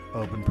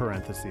 open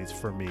parentheses,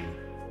 for me,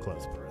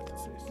 close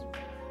parentheses.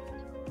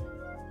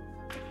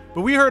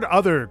 But we heard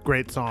other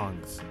great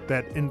songs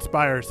that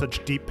inspire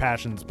such deep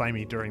passions by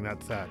me during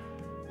that set.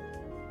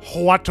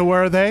 What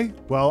were they?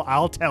 Well,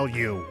 I'll tell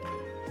you.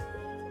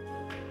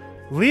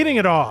 Leading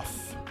it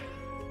off,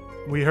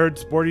 we heard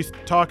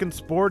Talkin'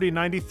 Sporty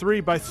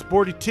 93 by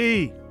Sporty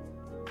T.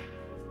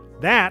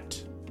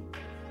 That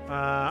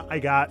I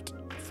got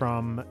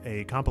from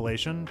a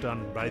compilation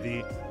done by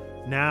the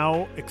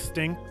now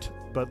extinct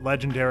but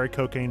legendary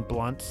Cocaine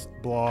Blunts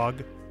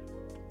blog.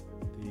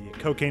 The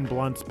Cocaine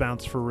Blunts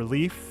Bounce for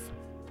Relief.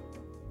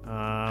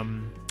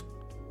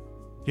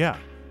 Yeah.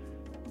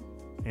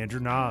 Andrew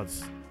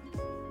Nas.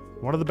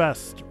 One of the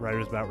best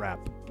writers about rap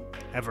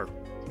ever.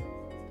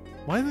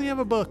 Why doesn't he have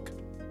a book?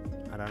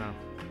 I don't know.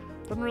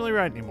 Doesn't really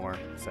write anymore.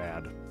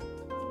 Sad.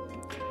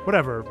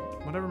 Whatever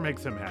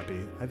makes him happy.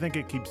 I think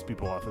it keeps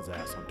people off his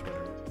ass on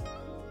Twitter.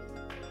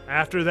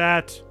 After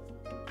that,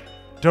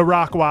 Da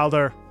Rock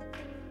Wilder,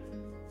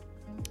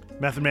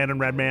 Method Man and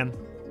Redman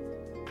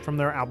from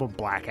their album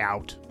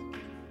Blackout.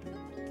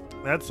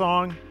 That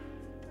song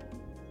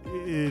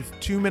is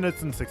 2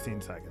 minutes and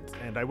 16 seconds,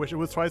 and I wish it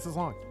was twice as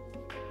long.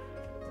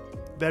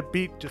 That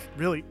beat just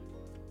really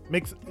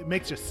makes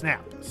you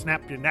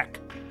snap your neck.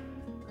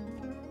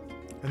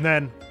 And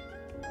then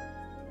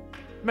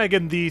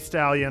Megan Thee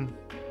Stallion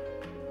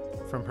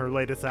from her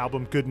latest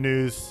album, Good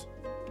News.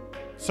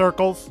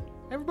 Circles.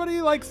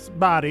 Everybody likes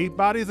Body.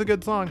 Body's a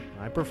good song.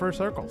 I prefer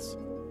Circles.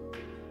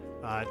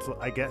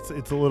 I guess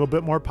it's a little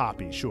bit more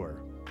poppy,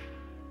 sure.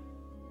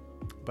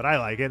 But I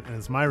like it, and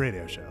it's my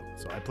radio show,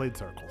 so I played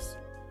Circles.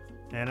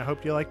 And I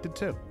hope you liked it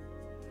too.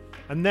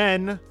 And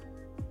then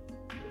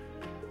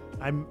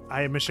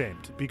I am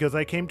ashamed because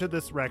I came to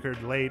this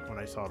record late when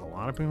I saw it a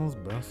lot of people's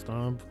best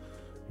of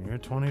your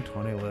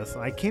 2020 list.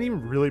 I can't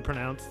even really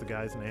pronounce the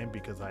guy's name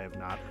because I have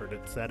not heard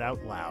it said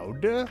out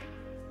loud. But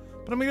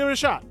I'm gonna give it a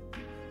shot.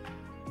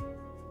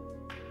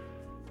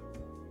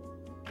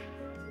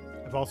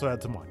 I've also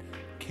had some wine.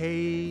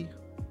 K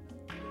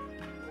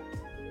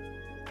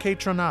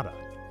Tronada.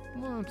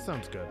 Well, that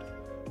sounds good.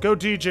 Go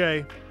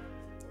DJ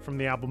from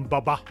the album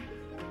Bubba,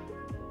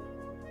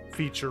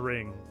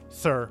 featuring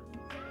Sir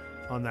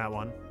on that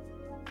one.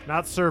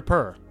 Not Sir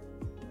Purr,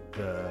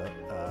 the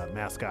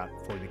mascot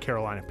for the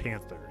Carolina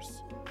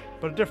Panthers,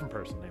 but a different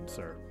person named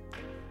Sir.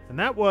 And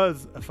that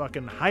was a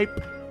fucking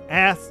hype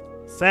ass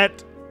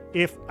set,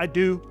 if I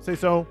do say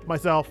so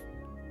myself.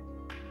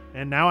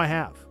 And now I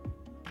have.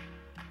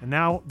 And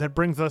now that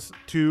brings us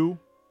to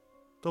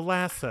the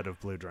last set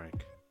of Blue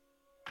Drink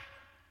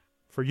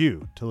for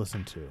you to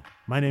listen to.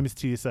 My name is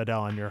T.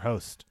 Seidel. I'm your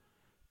host.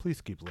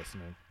 Please keep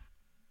listening.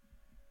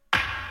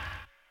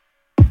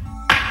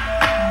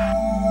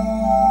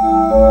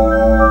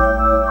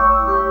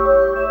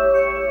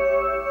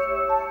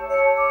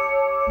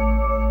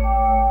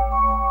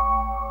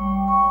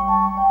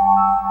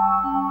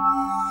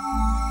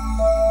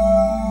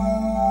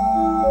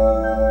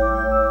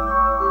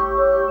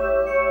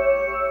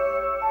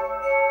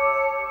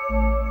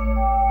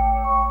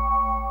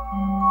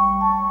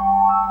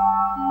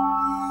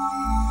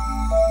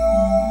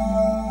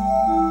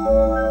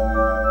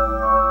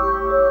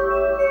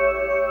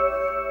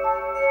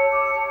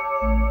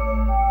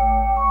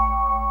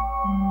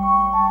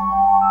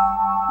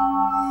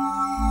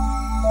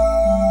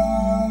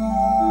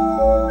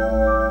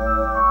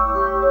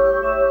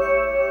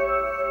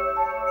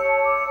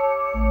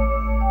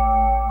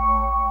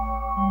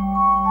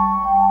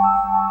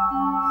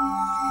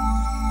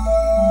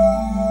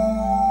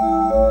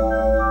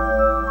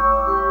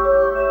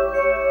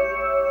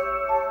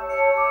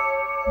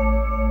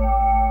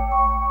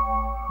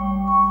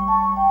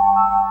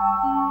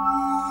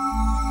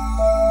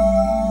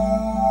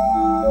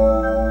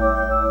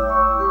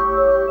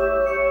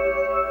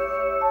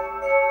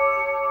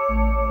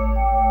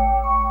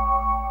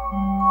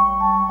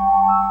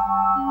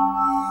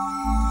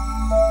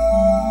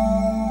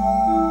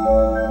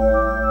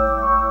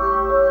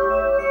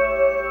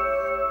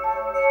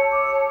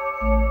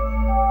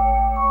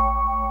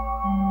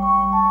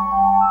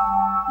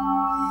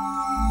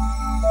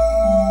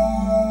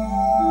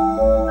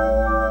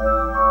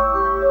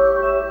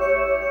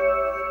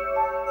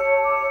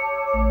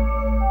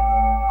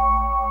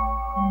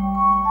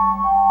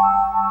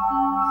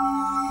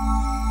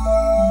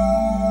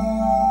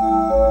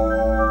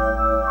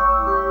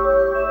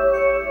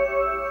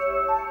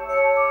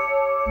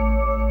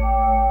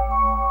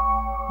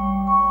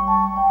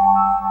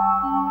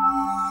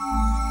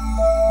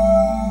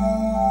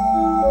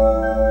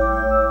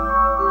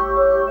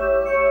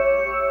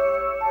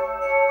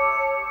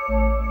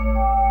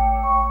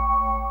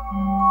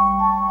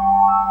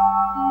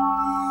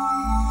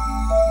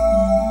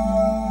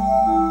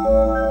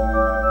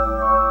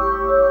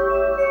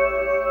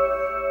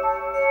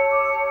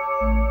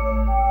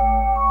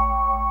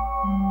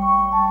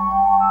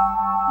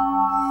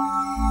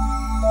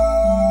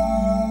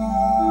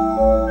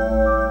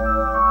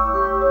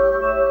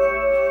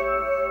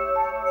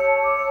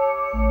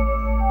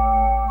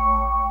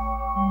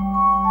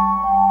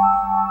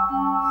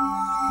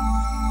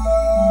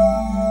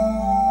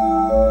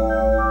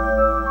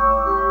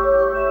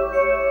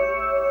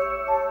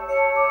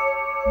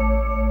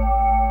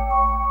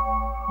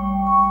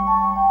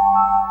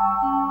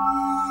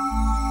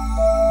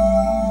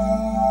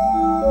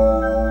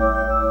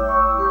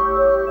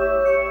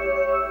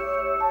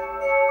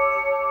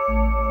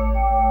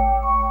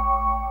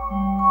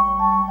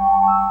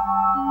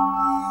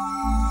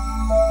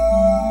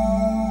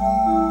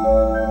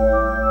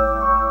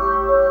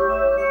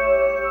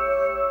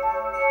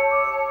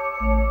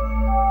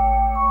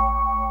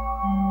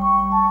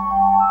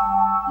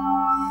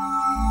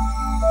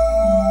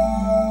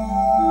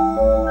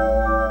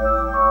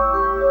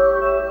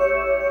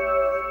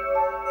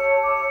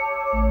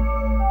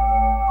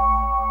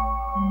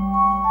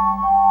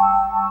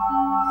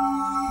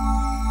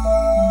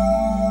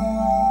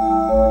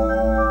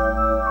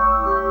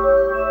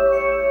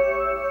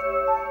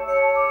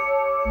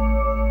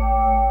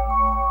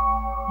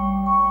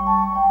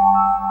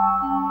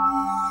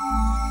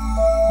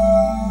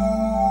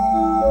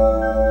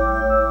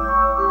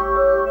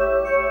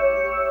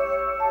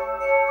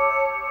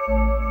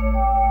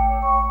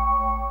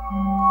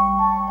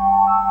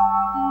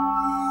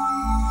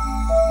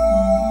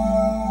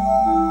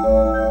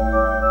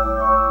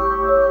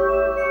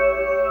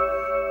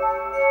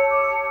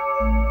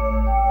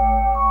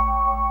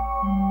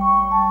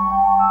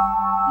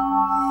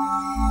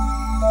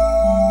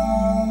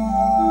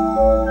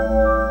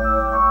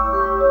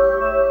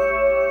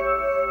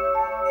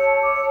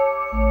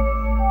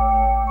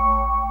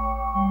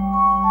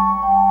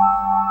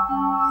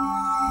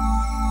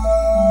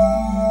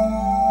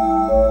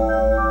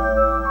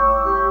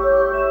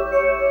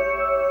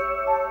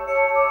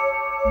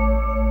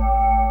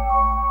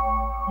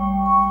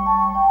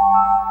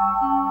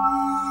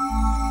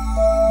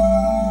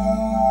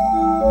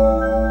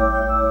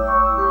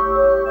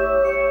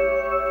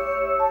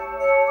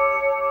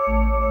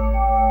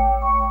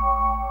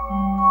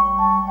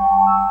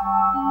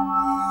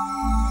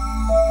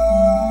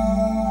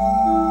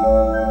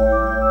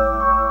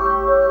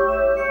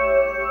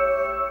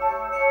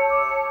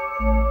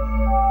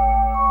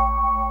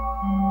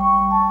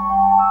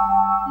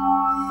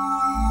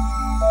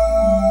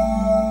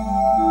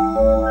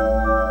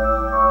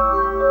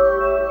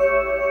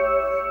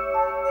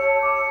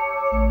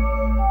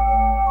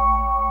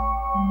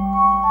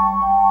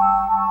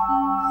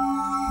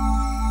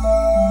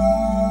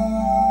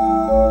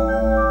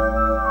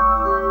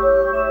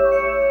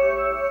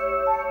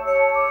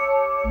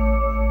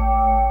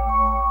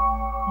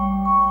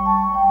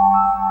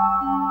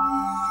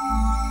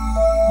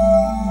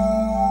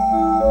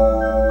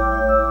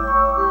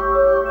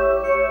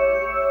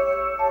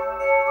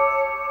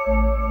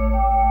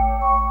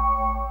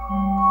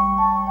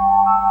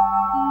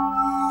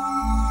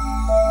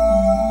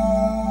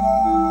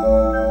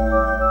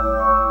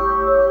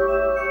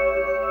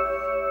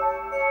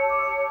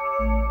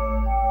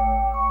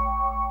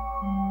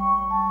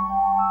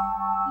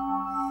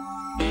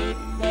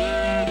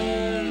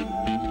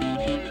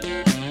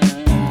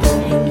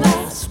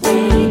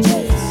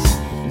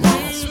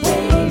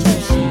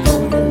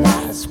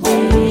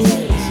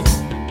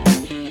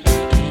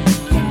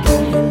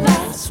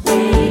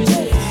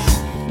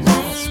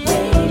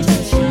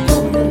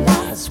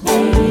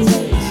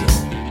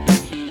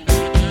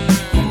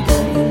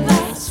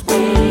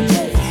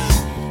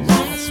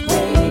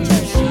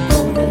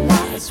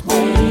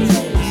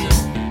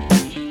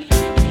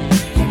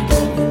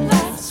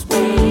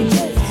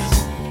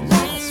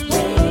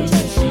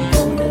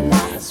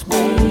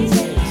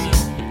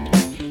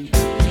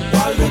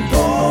 While the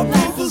poor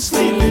people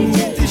sleeping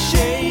with the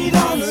shade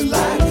on the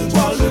light.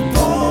 While the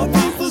poor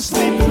people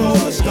sleeping, all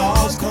the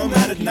stars come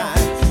out at night.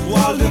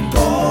 While the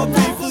poor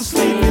people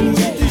sleeping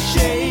with the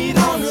shade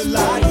on the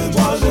light.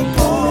 While the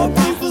poor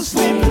people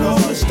sleeping, all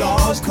the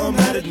stars come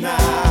out at night.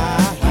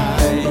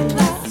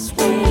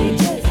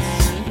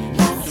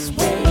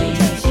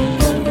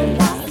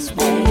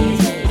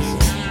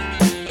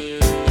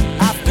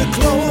 After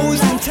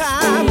closing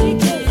time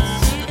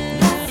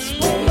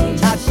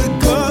at the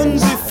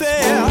Guernsey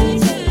Fair,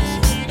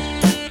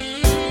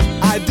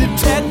 I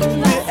detect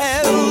the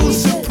El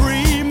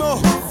Supremo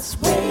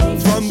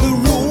from the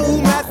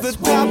room at the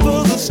top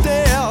of the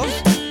stairs.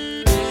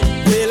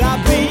 Well,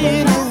 I've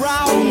been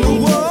around the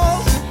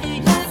world,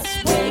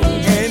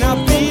 and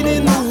I've been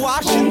in the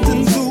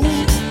Washington Zoo,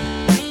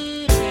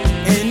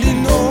 and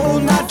in all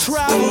my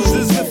travels,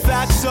 as the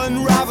facts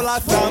unravel, I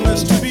found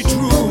this to be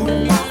true.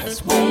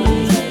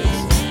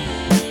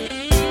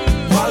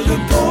 While the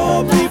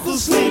poor people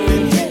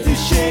sleeping with the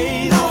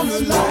shade on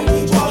the light.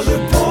 While the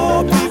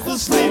poor people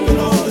sleeping,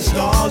 all the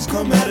stars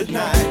come out at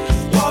night.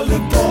 While the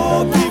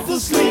poor people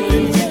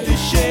sleeping with the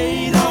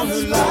shade on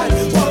the light.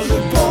 While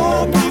the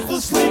poor people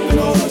sleeping,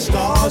 all the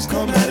stars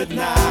come out at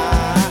night.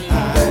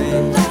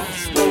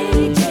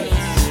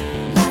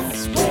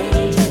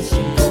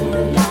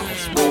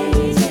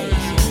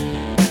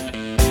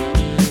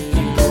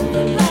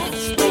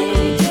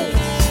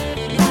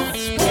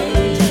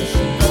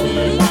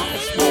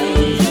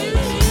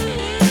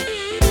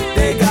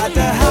 They got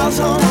the house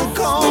on the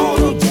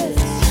corner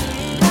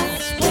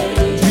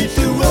with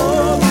the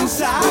rug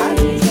inside.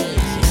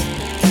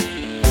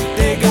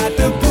 They got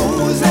the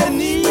booze they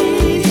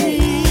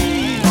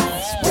need,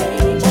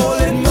 all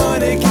that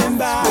money can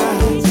buy.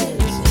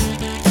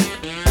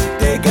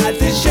 They got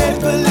the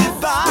shapely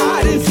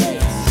bodies.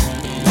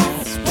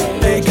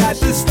 They got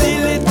the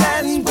steely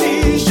tan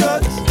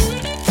t-shirts,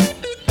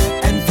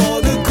 and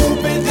for the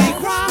coupe they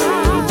cry.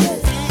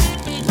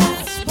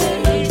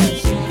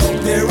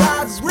 They're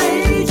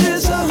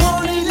outrageous,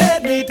 honey,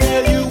 let me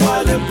tell you.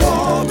 While the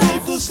poor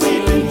people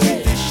sleeping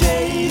with the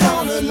shade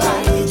on the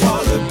light.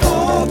 While the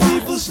poor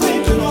people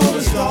sleeping, all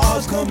the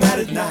stars come out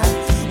at night.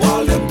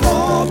 While the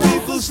poor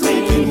people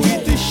sleeping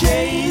with the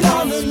shade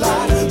on the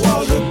light.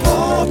 While the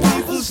poor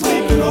people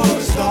sleeping, all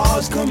the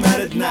stars come out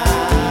at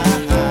night.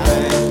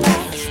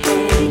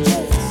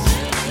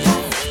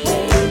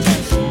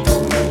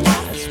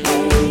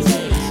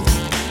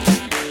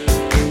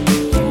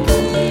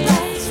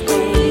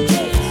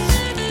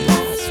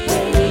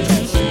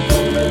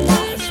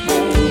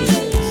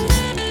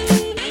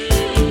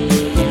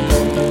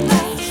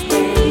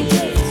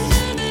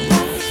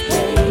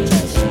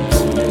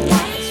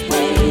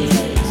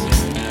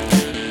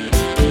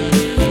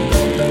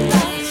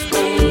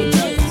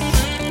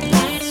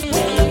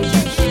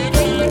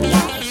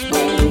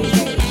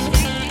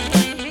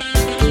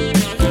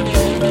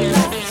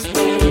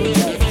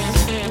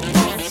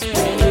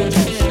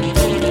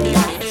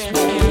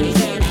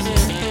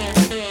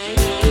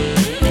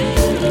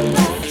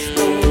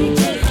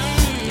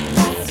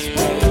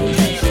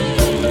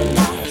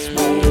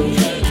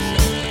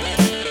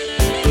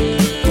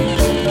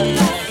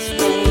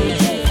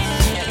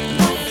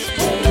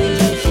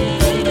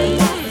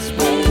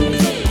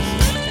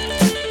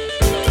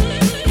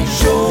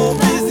 Show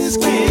business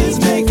kids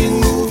making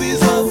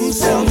movies of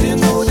themselves. You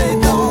know they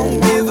don't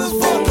give a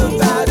fuck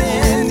about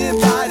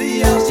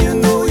anybody else. You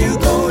know you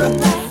go to.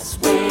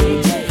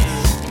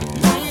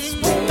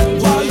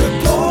 While the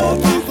poor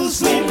people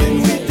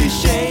sleeping with the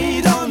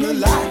shade on the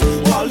light.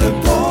 While the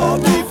poor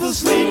people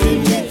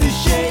sleeping with the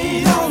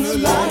shade on the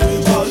light.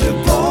 While the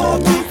poor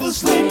people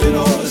sleeping,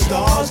 all the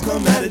stars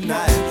come out at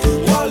night.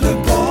 While the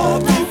poor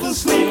people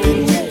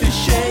sleeping with the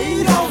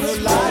shade on the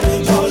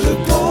light. While the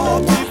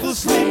poor people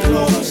sleeping,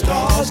 all the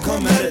stars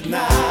come out at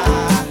night.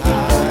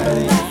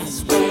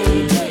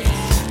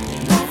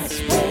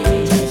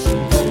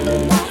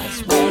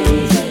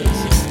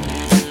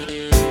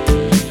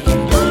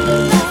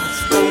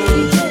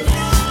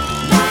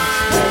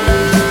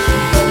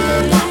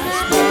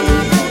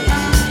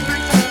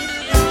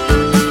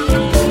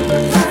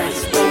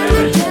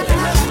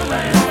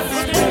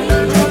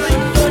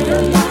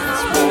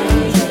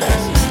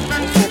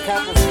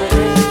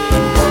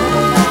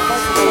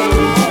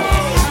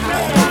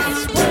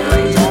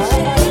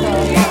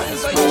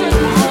 Just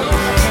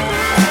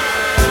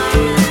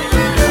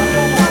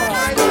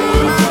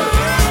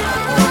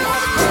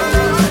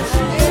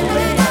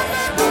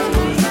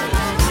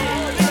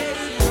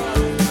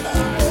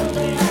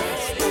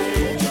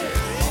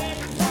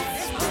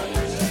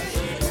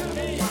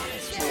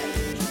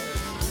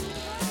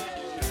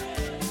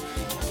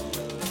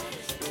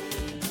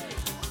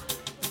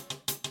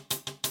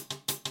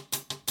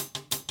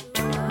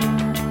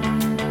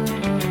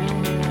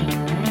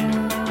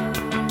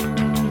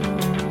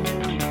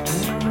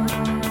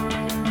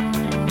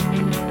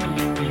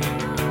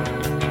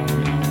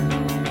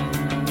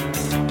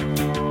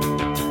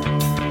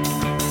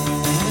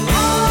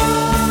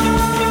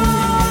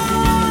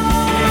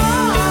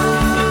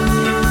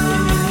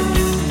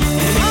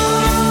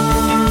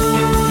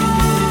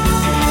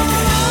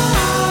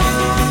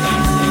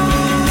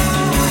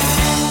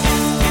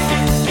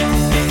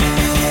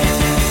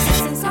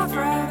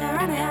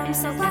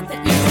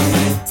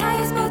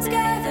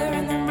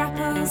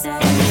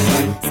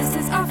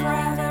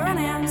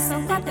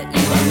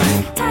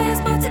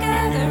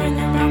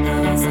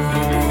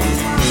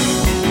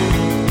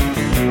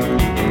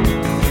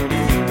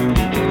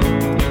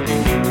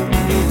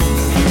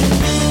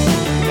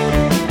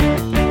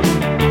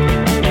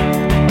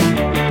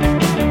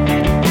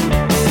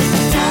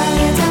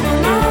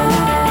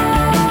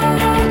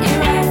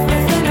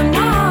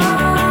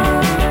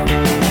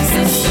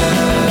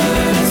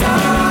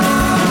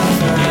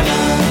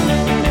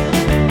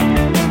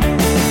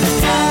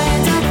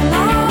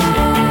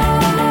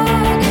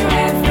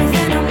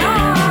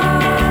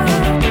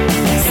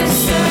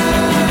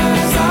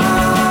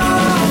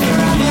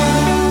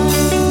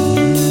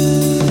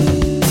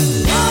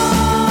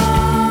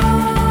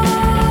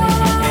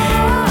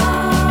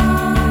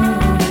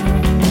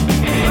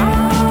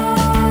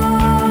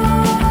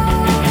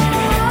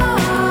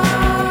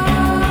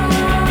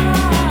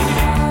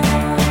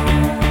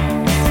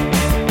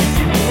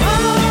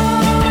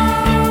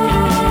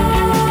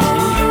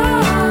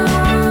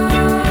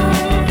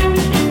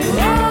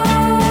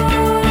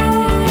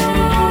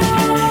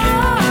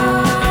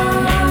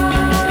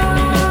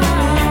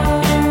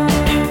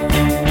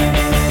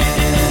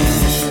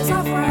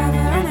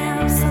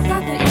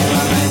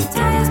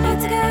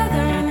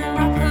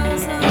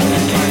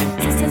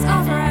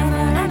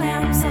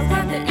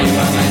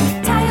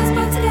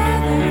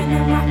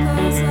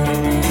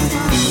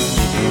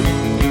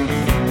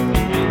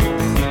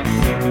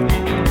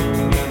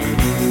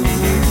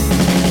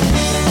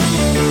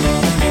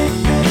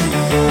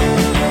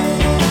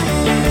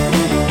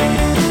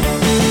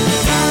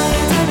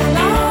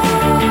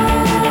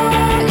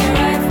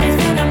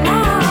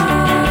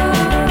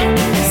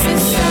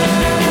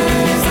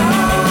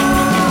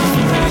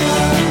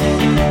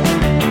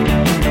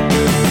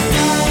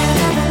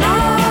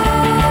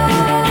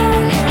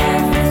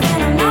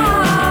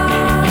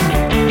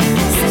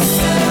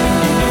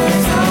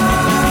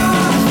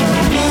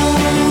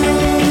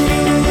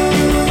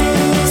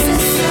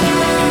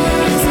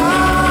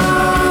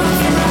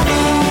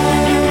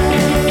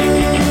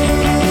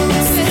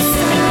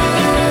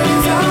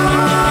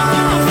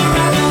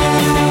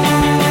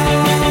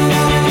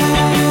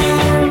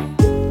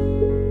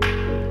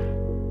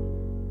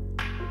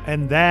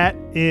that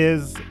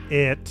is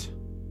it.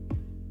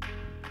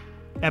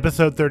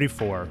 Episode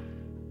 34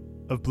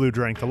 of Blue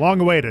Drink, the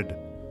long-awaited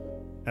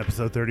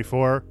episode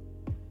 34.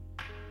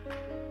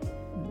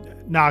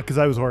 Not because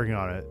I was working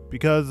on it,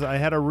 because I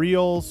had a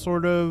real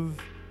sort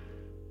of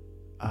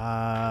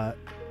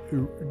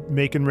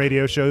making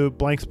radio show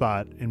blank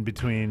spot in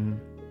between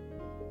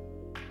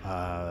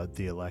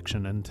the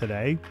election and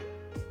today,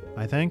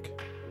 I think.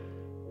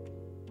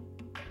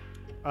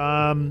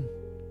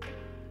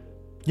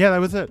 Yeah,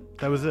 that was it.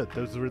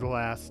 Those were the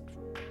last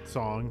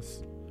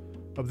songs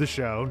of the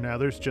show. Now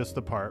there's just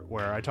the part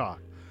where I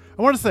talk.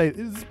 I want to say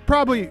this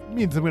probably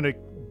means I'm going to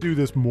do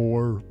this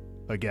more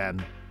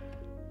again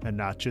and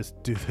not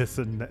just do this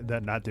and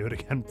then not do it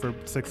again for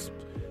six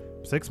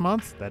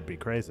months. That'd be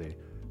crazy.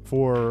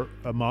 For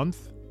a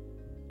month,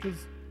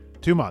 just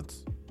 2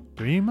 months,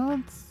 3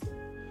 months.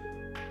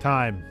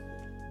 Time,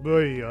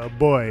 boy, oh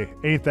boy,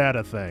 ain't that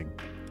a thing?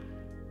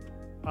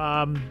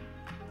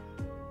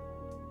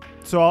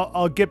 So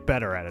I'll get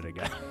better at it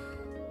again.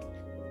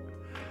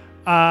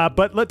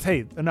 But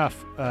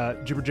enough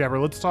jibber jabber.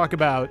 Let's talk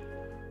about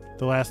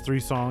the last 3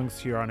 songs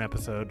here on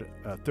episode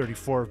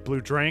 34 of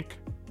Blue Drink.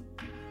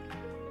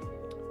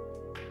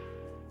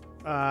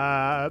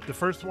 The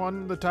first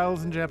one, the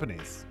title's in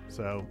Japanese,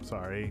 so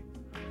sorry.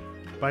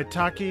 By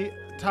Takashi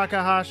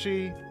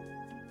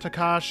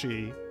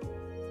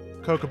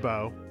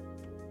Kokobo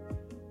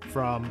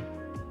from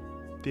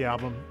the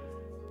album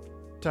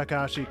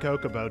Takashi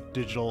Kokobo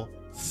Digital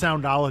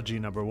Soundology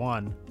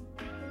 #1.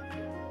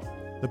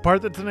 The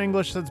part that's in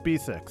English says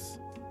B6,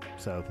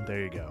 so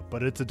there you go.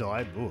 But it's a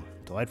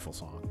delightful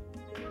song.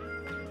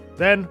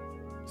 Then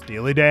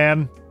Steely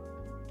Dan.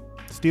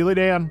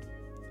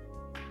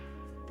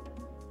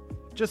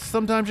 Just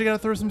sometimes you gotta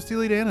throw some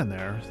Steely Dan in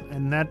there,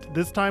 and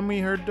this time we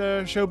heard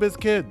Showbiz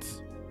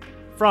Kids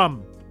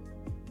from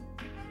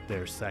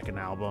their second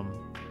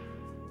album.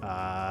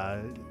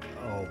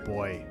 Oh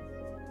boy.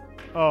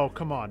 Oh,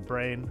 come on,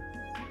 brain.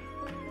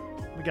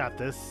 We got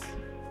this.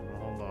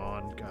 Hold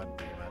on. God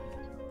damn it.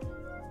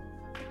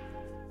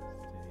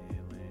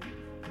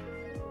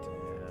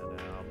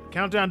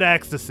 Countdown to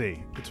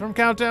Ecstasy. It's from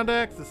Countdown to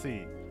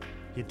Ecstasy.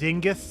 You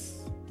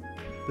dingus.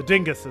 The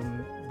dingus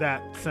in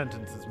that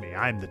sentence is me.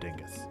 I'm the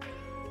dingus.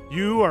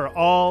 You are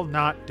all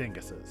not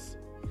dinguses.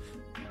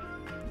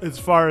 As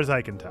far as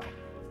I can tell.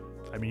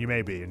 I mean, you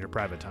may be in your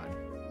private time.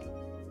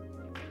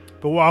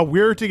 But while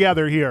we're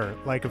together here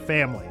like a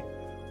family,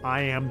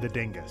 I am the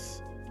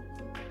dingus.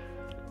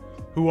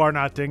 Who are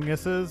not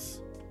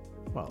dinguses?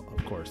 Well,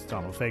 of course,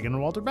 Donald Fagen and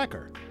Walter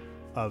Becker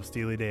of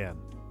Steely Dan.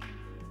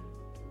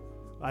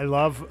 I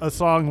love a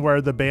song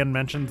where the band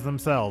mentions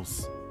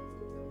themselves.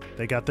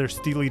 They got their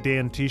Steely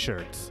Dan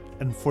t-shirts.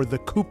 And for the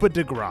Coupe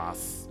de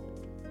Grace.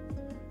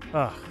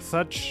 Ugh,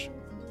 such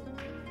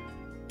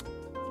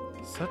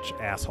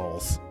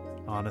assholes,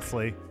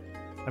 honestly.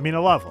 I mean, I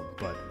love them,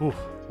 but ooh,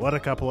 what a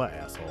couple of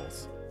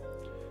assholes.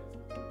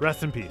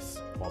 Rest in peace,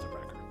 Walter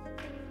Becker.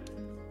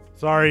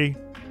 Sorry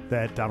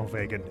that Donald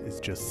Fagen is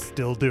just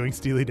still doing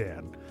Steely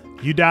Dan.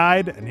 You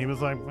died, and he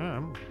was like,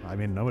 well, I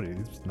mean,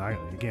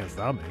 he can't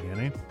stop me, can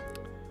he?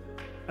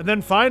 And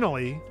then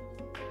finally,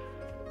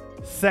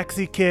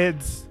 Sexy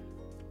Kids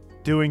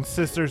doing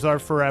Sisters Are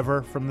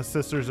Forever from the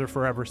Sisters Are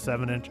Forever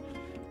 7-inch. I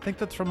think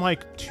that's from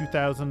like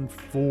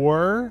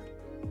 2004.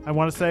 I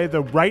want to say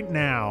that right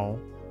now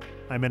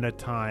I'm in a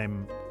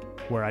time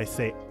where I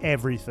say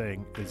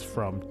everything is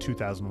from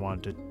 2001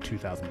 to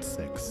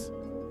 2006.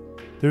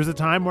 There's a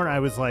time where I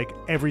was like,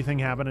 everything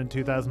happened in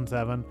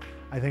 2007.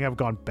 I think I've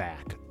gone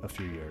back a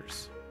few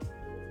years.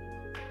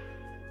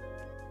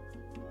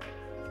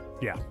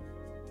 Yeah.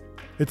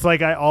 It's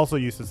like I also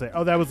used to say,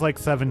 oh, that was like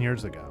 7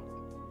 years ago.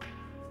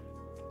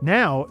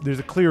 Now there's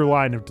a clear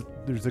line of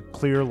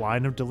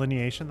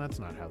delineation. That's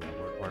not how that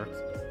word works.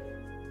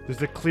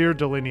 There's a clear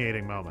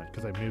delineating moment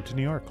because I moved to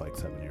New York like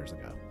 7 years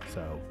ago.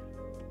 So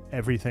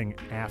everything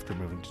after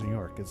moving to New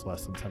York is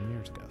less than 7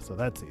 years ago. So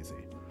that's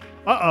easy.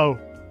 Uh-oh.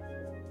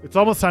 It's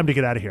almost time to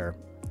get out of here.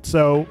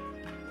 So,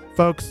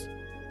 folks,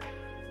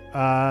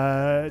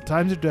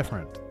 times are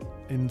different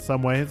in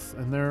some ways,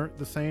 and they're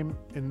the same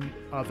in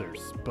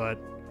others. But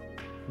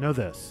know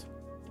this.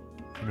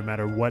 No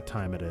matter what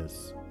time it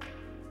is,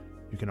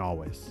 you can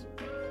always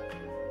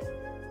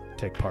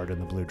take part in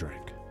the Blue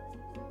Drink.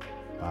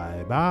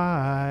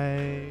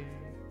 Bye-bye.